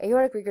to know.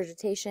 Aortic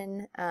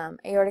regurgitation,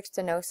 aortic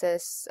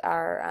stenosis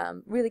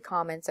are really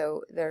common,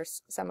 so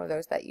there's some of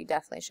those that you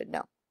definitely should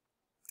know.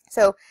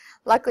 So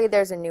luckily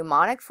there's a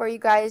mnemonic for you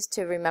guys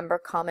to remember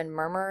common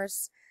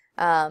murmurs.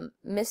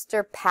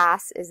 Mr.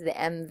 Pass is the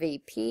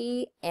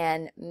MVP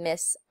and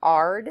Miss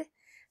Ard.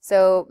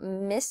 So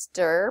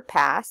Mr.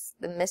 Pass,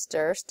 the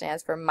Mr.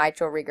 stands for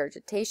mitral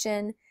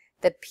regurgitation.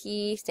 The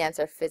P stands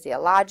for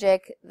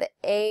physiologic. The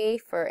A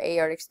for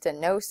aortic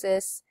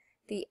stenosis.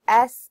 The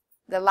S,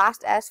 the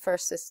last S for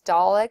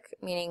systolic,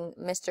 meaning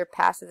Mr.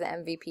 Pass is the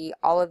MVP.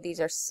 All of these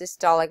are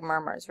systolic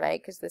murmurs,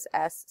 right? Because this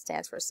S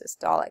stands for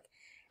systolic.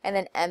 And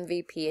then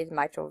MVP is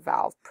mitral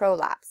valve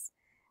prolapse.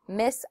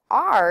 Miss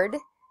Ard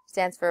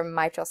stands for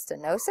mitral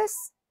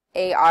stenosis.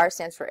 AR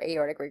stands for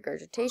aortic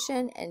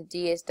regurgitation, and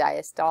D is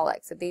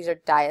diastolic. So these are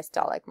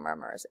diastolic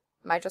murmurs.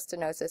 Mitral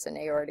stenosis and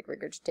aortic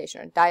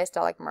regurgitation are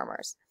diastolic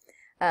murmurs.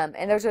 And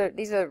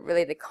these are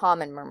really the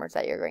common murmurs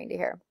that you're going to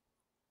hear.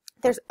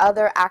 There's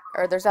other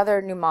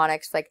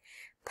mnemonics like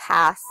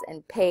PASS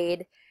and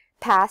PAID.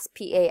 PASS,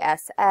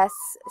 P-A-S-S,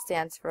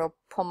 stands for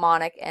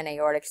pulmonic and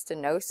aortic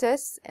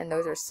stenosis, and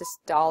those are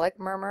systolic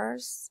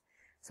murmurs.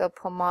 So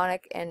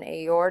pulmonic and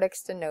aortic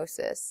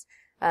stenosis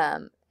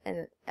are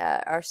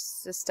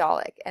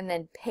systolic. And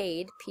then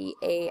PAID,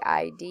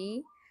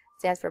 P-A-I-D,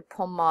 stands for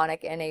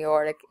pulmonic and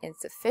aortic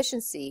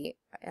insufficiency,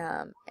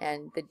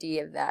 and the D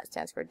of that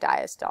stands for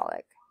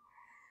diastolic.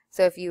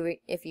 So if you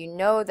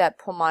know that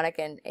pulmonic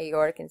and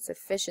aortic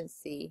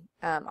insufficiency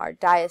are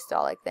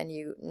diastolic, then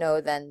you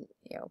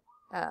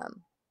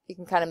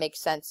can kind of make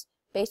sense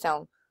based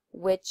on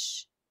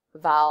which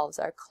valves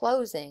are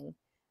closing.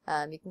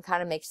 You can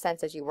kind of make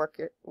sense as you work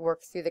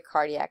through the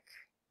cardiac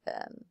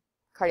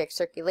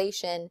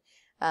circulation,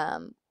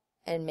 and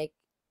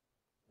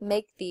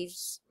make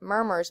these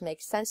murmurs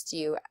make sense to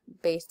you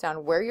based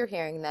on where you're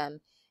hearing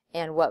them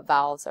and what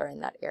valves are in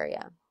that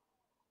area.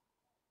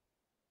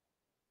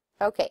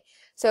 Okay,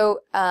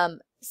 so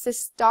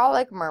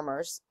systolic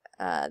murmurs,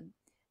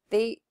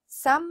 many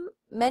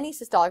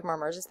systolic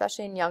murmurs,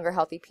 especially in younger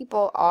healthy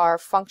people, are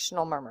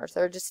functional murmurs.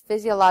 They're just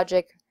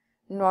physiologic,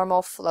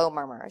 normal flow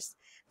murmurs.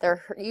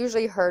 They're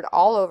usually heard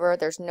all over.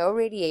 There's no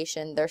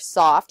radiation. They're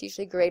soft,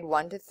 usually grade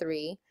 1 to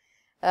 3.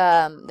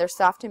 They're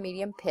soft to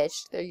medium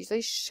pitched. They're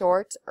usually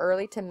short,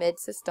 early to mid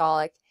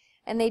systolic,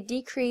 and they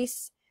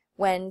decrease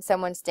when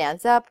someone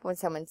stands up, when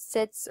someone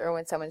sits, or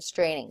when someone's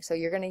straining. So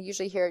you're going to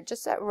usually hear it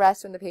just at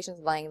rest when the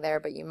patient's lying there,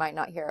 but you might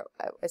not hear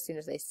it as soon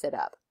as they sit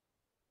up.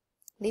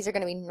 These are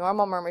going to be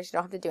normal murmurs. You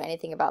don't have to do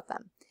anything about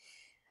them.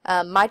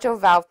 Mitral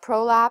valve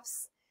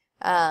prolapse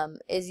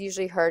is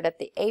usually heard at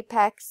the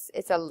apex.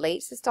 It's a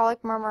late systolic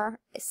murmur.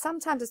 It's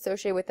sometimes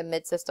associated with a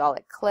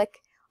mid-systolic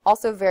click.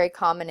 Also very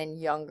common in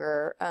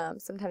younger,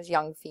 sometimes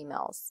young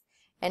females.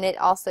 And it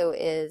also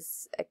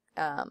is,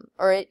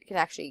 or it can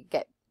actually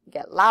get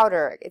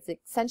louder. It's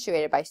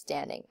accentuated by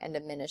standing and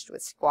diminished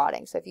with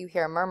squatting. So if you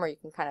hear a murmur, you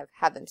can kind of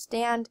have them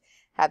stand,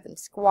 have them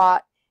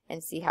squat,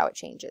 and see how it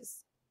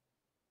changes.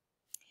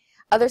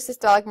 Other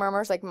systolic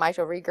murmurs like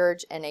mitral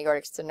regurg and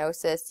aortic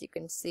stenosis, you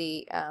can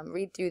see,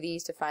 read through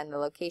these to find the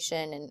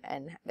location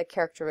and the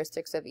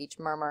characteristics of each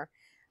murmur.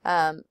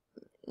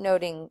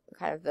 Noting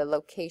kind of the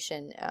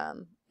location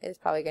is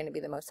probably going to be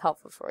the most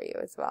helpful for you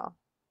as well.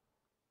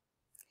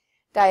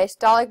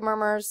 Diastolic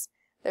murmurs,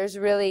 there's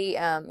really,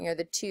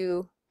 the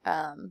two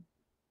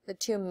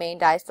main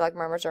diastolic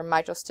murmurs are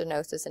mitral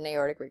stenosis and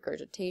aortic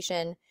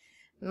regurgitation.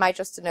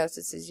 Mitral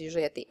stenosis is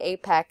usually at the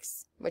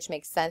apex, which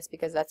makes sense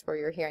because that's where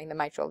you're hearing the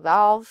mitral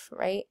valve,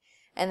 right?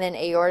 And then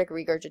aortic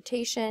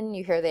regurgitation,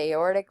 you hear the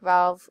aortic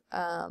valve,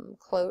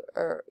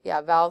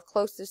 valve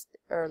closest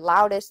or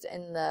loudest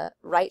in the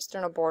right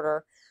sternal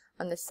border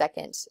on the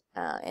second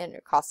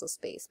intercostal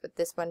space. But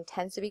this one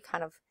tends to be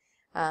kind of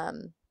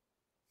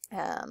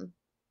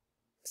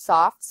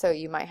soft, so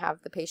you might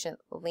have the patient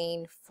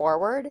lean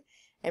forward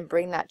and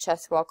bring that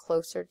chest wall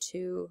closer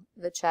to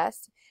the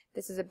chest.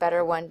 This is a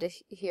better one to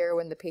hear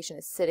when the patient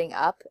is sitting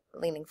up,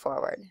 leaning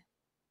forward.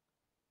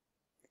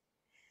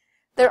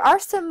 There are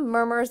some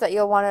murmurs that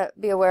you'll want to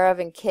be aware of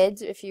in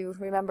kids if you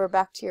remember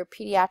back to your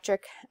pediatric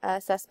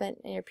assessment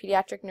in your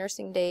pediatric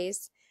nursing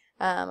days,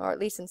 or at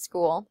least in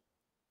school.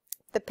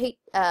 The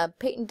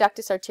patent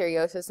ductus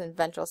arteriosus and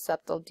ventral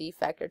septal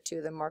defect are two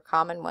of the more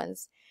common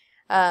ones.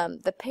 So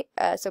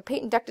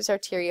patent ductus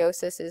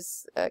arteriosus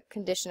is a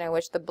condition in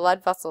which the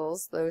blood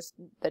vessels, the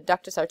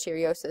ductus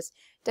arteriosus,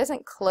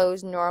 doesn't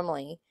close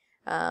normally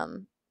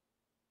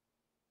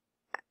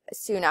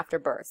soon after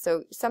birth.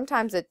 So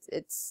sometimes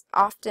it's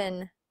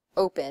often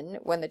open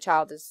when the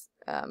child is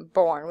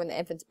born, when the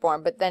infant's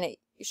born, but then it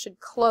should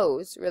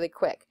close really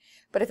quick.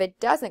 But if it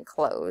doesn't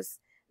close,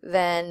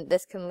 then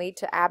this can lead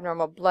to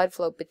abnormal blood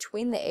flow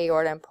between the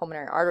aorta and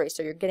pulmonary arteries.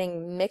 So you're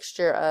getting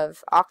mixture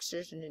of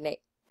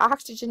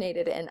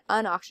oxygenated and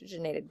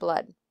unoxygenated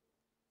blood.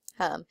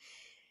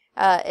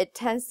 It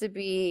tends to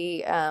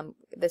be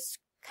this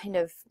kind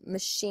of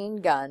machine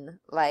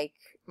gun-like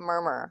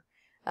murmur,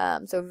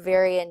 so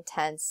very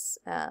intense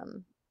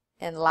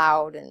and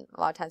loud, and a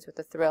lot of times with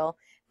a thrill.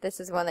 This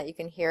is one that you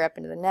can hear up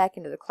into the neck,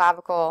 into the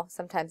clavicle,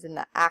 sometimes in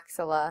the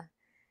axilla.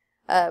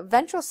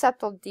 Ventral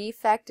septal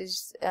defect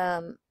is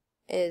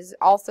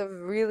also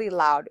really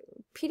loud.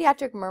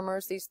 Pediatric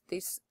murmurs, these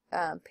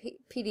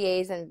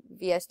PDAs and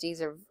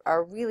VSDs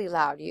are really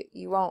loud.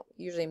 You won't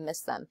usually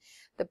miss them.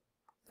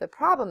 The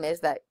problem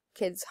is that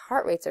kids'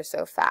 heart rates are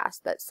so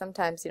fast that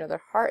sometimes,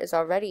 their heart is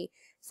already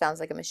sounds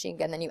like a machine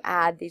gun. Then you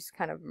add these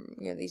kind of,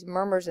 these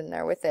murmurs in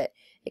there with it.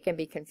 It can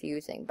be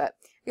confusing, but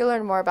you'll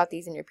learn more about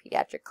these in your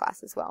pediatric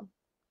class as well.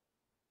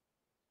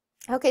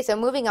 Okay, so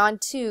moving on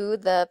to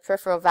the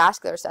peripheral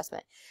vascular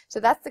assessment. So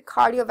that's the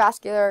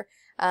cardiovascular,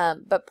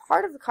 but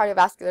part of the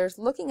cardiovascular is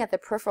looking at the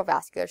peripheral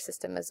vascular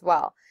system as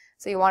well.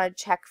 So you want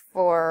to check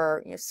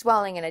for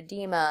swelling and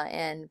edema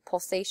and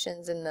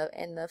pulsations in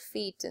the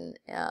feet,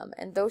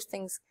 and those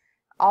things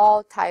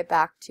all tie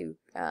back to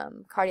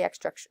cardiac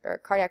structure or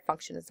cardiac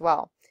function as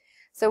well.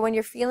 So when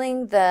you're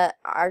feeling the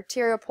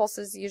arterial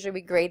pulses, usually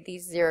we grade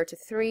these 0 to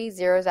 3.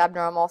 0 is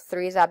abnormal,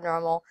 3 is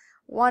abnormal,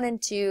 1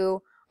 and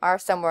 2 are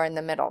somewhere in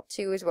the middle.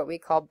 2 is what we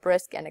call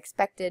brisk and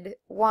expected.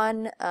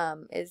 1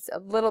 is a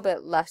little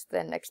bit less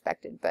than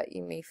expected, but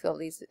you may feel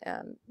these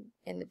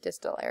in the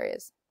distal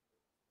areas.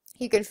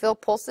 You can feel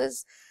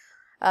pulses,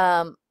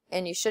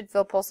 and you should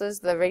feel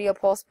pulses, the radial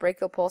pulse,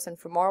 brachial pulse, and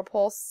femoral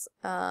pulse.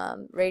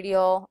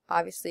 Radial,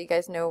 obviously you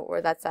guys know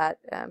where that's at,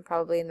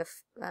 probably in the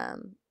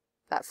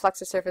that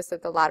flexor surface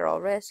of the lateral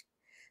wrist.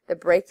 The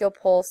brachial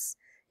pulse,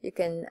 you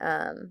can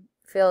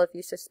feel if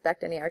you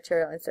suspect any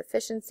arterial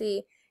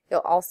insufficiency.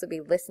 You'll also be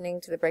listening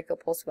to the brachial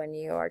pulse when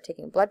you are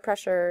taking blood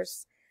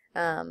pressures,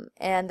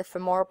 and the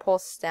femoral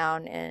pulse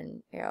down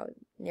in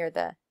near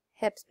the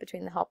hips,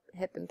 between the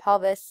hip and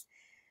pelvis.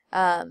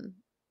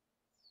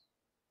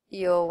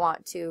 You'll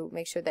want to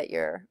make sure that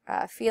you're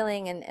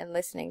feeling and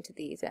listening to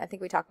these. And I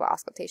think we talked about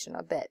auscultation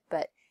a bit,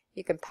 but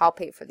you can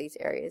palpate for these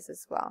areas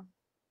as well.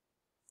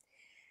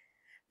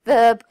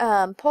 The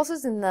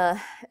pulses in the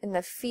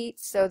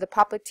feet, so the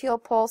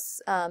popliteal pulse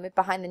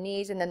behind the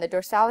knees, and then the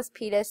dorsalis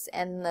pedis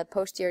and the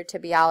posterior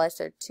tibialis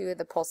are two of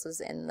the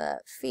pulses in the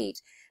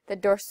feet. The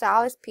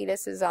dorsalis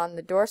pedis is on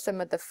the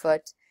dorsum of the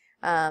foot,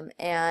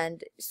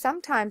 and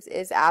sometimes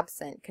is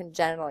absent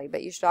congenitally,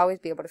 but you should always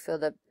be able to feel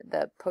the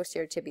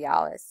posterior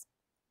tibialis.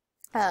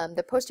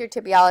 The posterior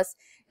tibialis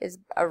is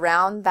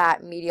around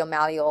that medial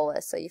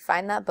malleolus, so you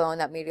find that bone,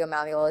 that medial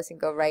malleolus,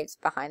 and go right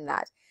behind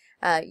that.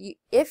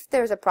 If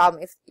there's a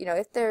problem, if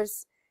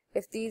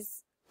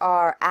these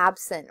are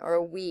absent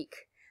or weak,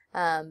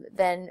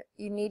 then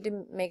you need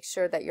to make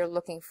sure that you're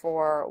looking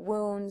for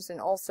wounds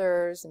and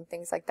ulcers and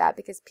things like that,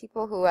 because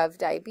people who have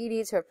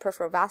diabetes, who have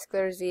peripheral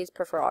vascular disease,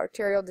 peripheral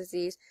arterial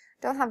disease,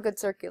 don't have good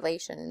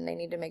circulation, and they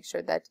need to make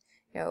sure that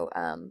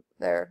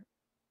they're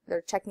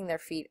checking their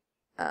feet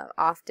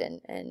often,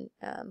 and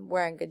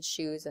wearing good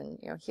shoes. And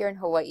here in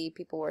Hawaii,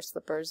 people wear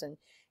slippers and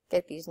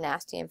get these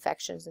nasty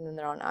infections, and then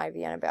they're on IV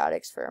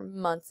antibiotics for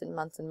months and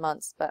months and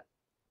months. But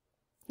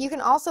you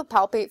can also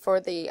palpate for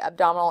the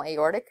abdominal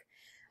aortic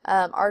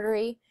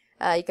artery.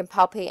 You can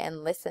palpate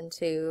and listen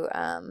to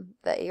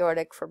the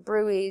aortic for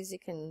bruits. You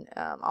can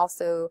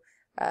also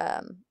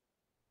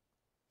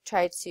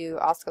try to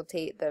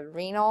auscultate the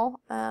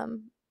renal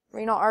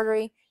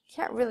artery. You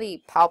can't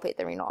really palpate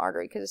the renal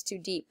artery because it's too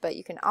deep, but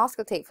you can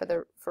auscultate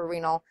for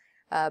renal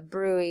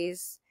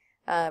bruits.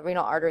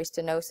 Renal artery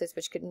stenosis,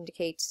 which could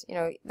indicate,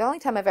 the only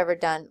time I've ever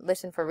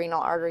listened for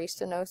renal artery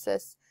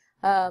stenosis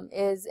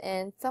is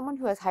in someone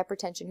who has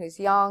hypertension, who's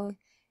young,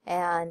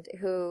 and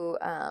who,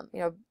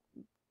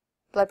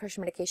 blood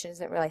pressure medication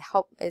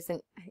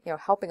isn't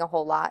helping a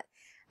whole lot.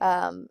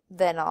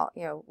 Then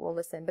we'll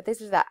listen. But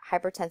this is that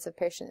hypertensive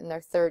patient in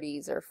their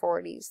 30s or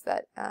 40s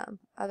that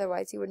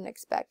otherwise you wouldn't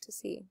expect to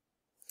see.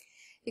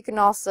 You can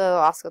also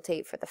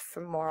auscultate for the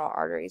femoral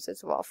arteries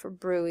as well for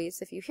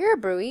bruits. If you hear a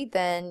bruit,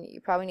 then you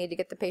probably need to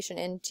get the patient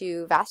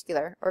into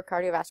vascular or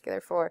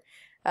cardiovascular for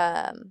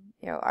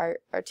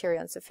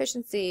arterial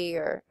insufficiency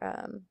or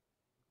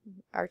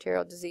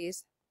arterial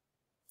disease.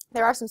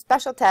 There are some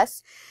special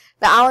tests.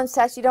 The Allen's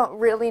test you don't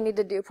really need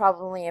to do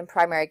probably in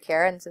primary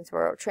care, and since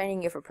we're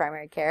training you for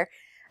primary care.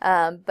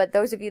 But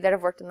those of you that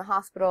have worked in the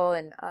hospital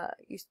and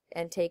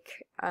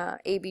take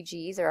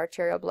ABGs or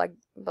arterial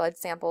blood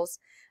samples,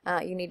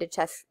 you need to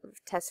test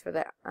for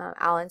the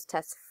Allen's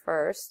test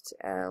first,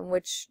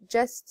 which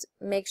just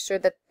makes sure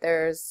that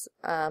there's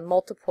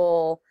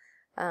multiple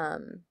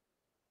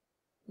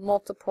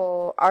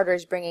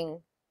arteries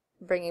bringing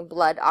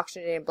blood,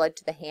 oxygenated blood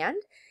to the hand,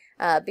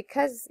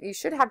 because you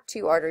should have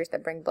two arteries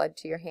that bring blood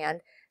to your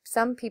hand.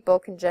 Some people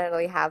can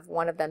generally have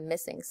one of them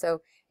missing,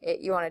 so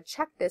you want to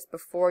check this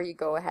before you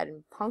go ahead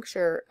and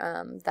puncture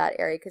that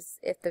area, because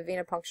if the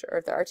vena puncture or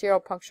if the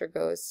arterial puncture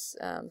goes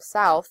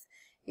south,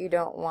 you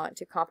don't want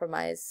to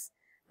compromise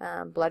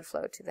blood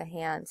flow to the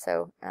hand.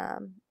 So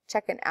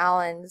check an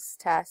Allen's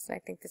test, and I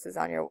think this is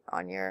on your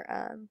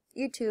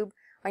YouTube,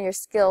 on your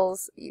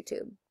skills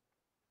YouTube.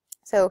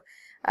 So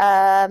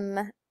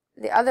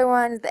the other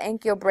one is the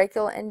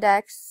anchiobrachial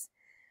index.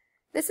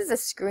 This is a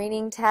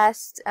screening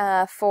test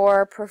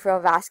for peripheral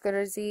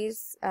vascular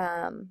disease,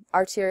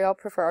 peripheral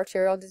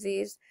arterial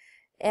disease,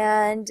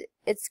 and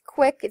it's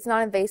quick. It's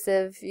not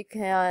invasive. You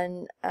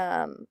can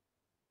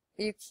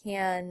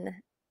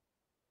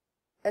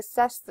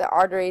assess the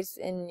arteries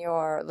in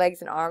your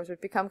legs and arms,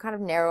 which become kind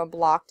of narrow and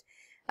blocked.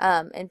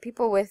 And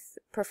people with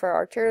peripheral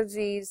arterial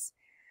disease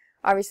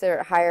obviously are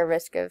at higher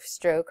risk of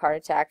stroke, heart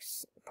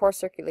attacks, poor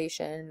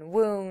circulation,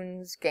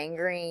 wounds,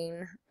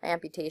 gangrene,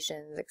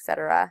 amputations,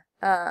 etc.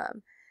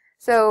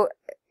 So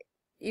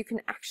you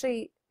can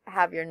actually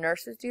have your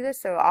nurses do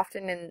this. So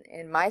often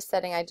in my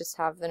setting, I just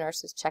have the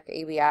nurses check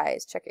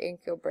ABIs, check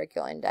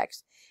anchiobrachial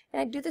index.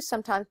 And I do this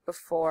sometimes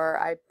before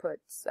I put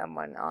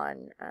someone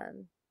on,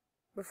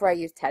 before I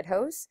use TED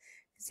hose,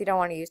 because you don't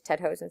want to use TED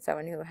hose in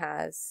someone who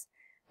has,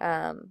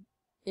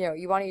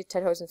 you want to use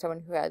TED hose in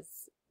someone who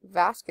has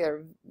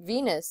vascular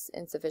venous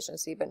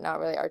insufficiency, but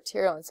not really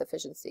arterial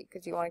insufficiency,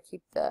 because you want to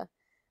keep the,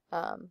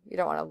 you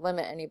don't want to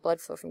limit any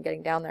blood flow from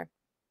getting down there.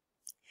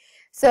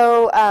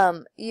 So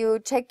you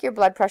check your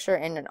blood pressure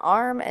in an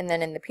arm and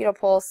then in the pedal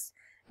pulse,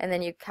 and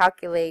then you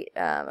calculate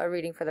a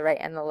reading for the right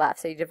and the left.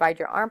 So you divide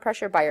your arm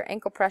pressure by your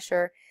ankle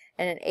pressure,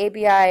 and an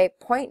ABI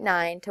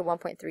 0.9 to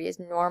 1.3 is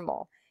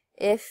normal.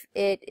 If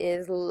it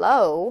is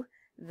low,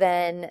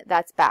 then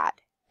that's bad.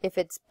 If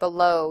it's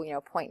below,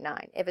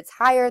 0.9. If it's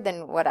higher,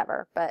 then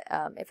whatever. But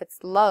if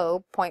it's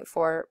low,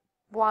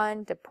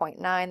 0.41 to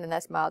 0.9, then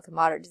that's mild to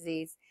moderate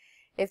disease.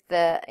 If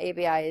the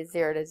ABI is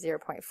 0 to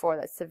 0.4,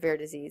 that's severe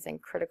disease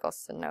and critical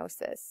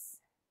stenosis.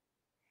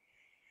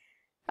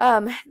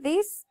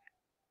 These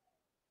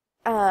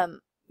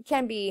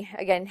can be,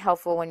 again,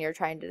 helpful when you're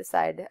trying to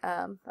decide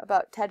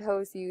about TED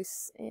hose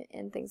use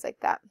and things like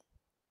that.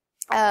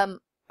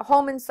 A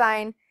Holman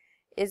sign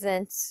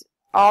isn't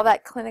all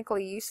that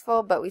clinically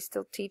useful, but we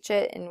still teach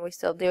it and we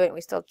still do it and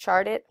we still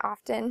chart it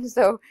often.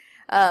 So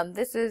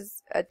this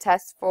is a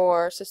test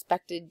for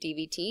suspected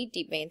DVT,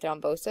 deep vein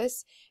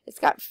thrombosis. It's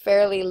got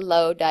fairly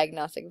low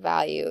diagnostic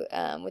value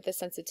with a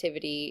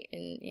sensitivity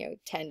in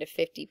 10 to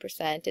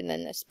 50%, and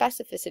then a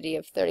specificity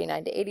of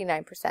 39 to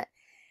 89%.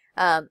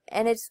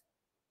 And it's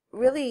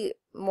really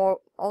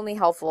only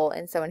helpful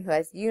in someone who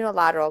has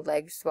unilateral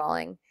leg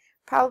swelling,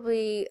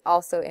 probably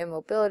also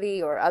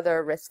immobility or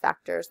other risk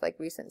factors like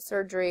recent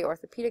surgery,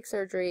 orthopedic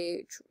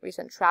surgery,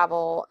 recent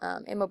travel,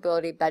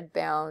 immobility,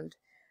 bedbound,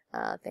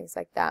 things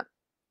like that.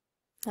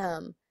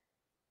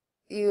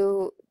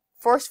 You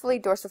forcefully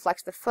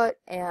dorsiflex the foot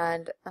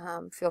and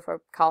feel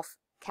for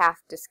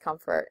calf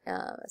discomfort.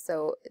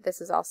 So this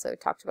is also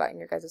talked about in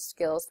your guys'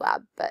 skills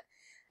lab. But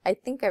I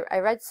think I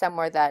read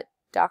somewhere that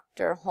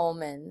Dr.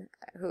 Holman,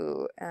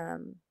 who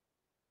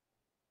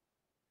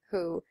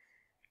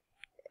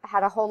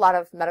had a whole lot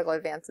of medical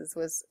advances,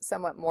 was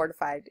somewhat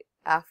mortified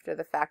after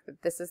the fact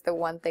that this is the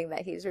one thing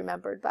that he's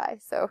remembered by.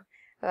 So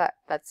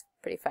that's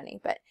pretty funny.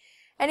 But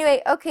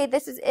anyway, okay,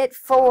 this is it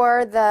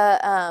for the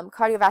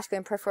cardiovascular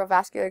and peripheral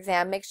vascular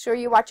exam. Make sure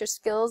you watch your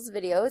skills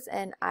videos,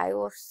 and I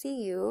will see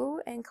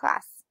you in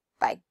class.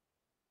 Bye.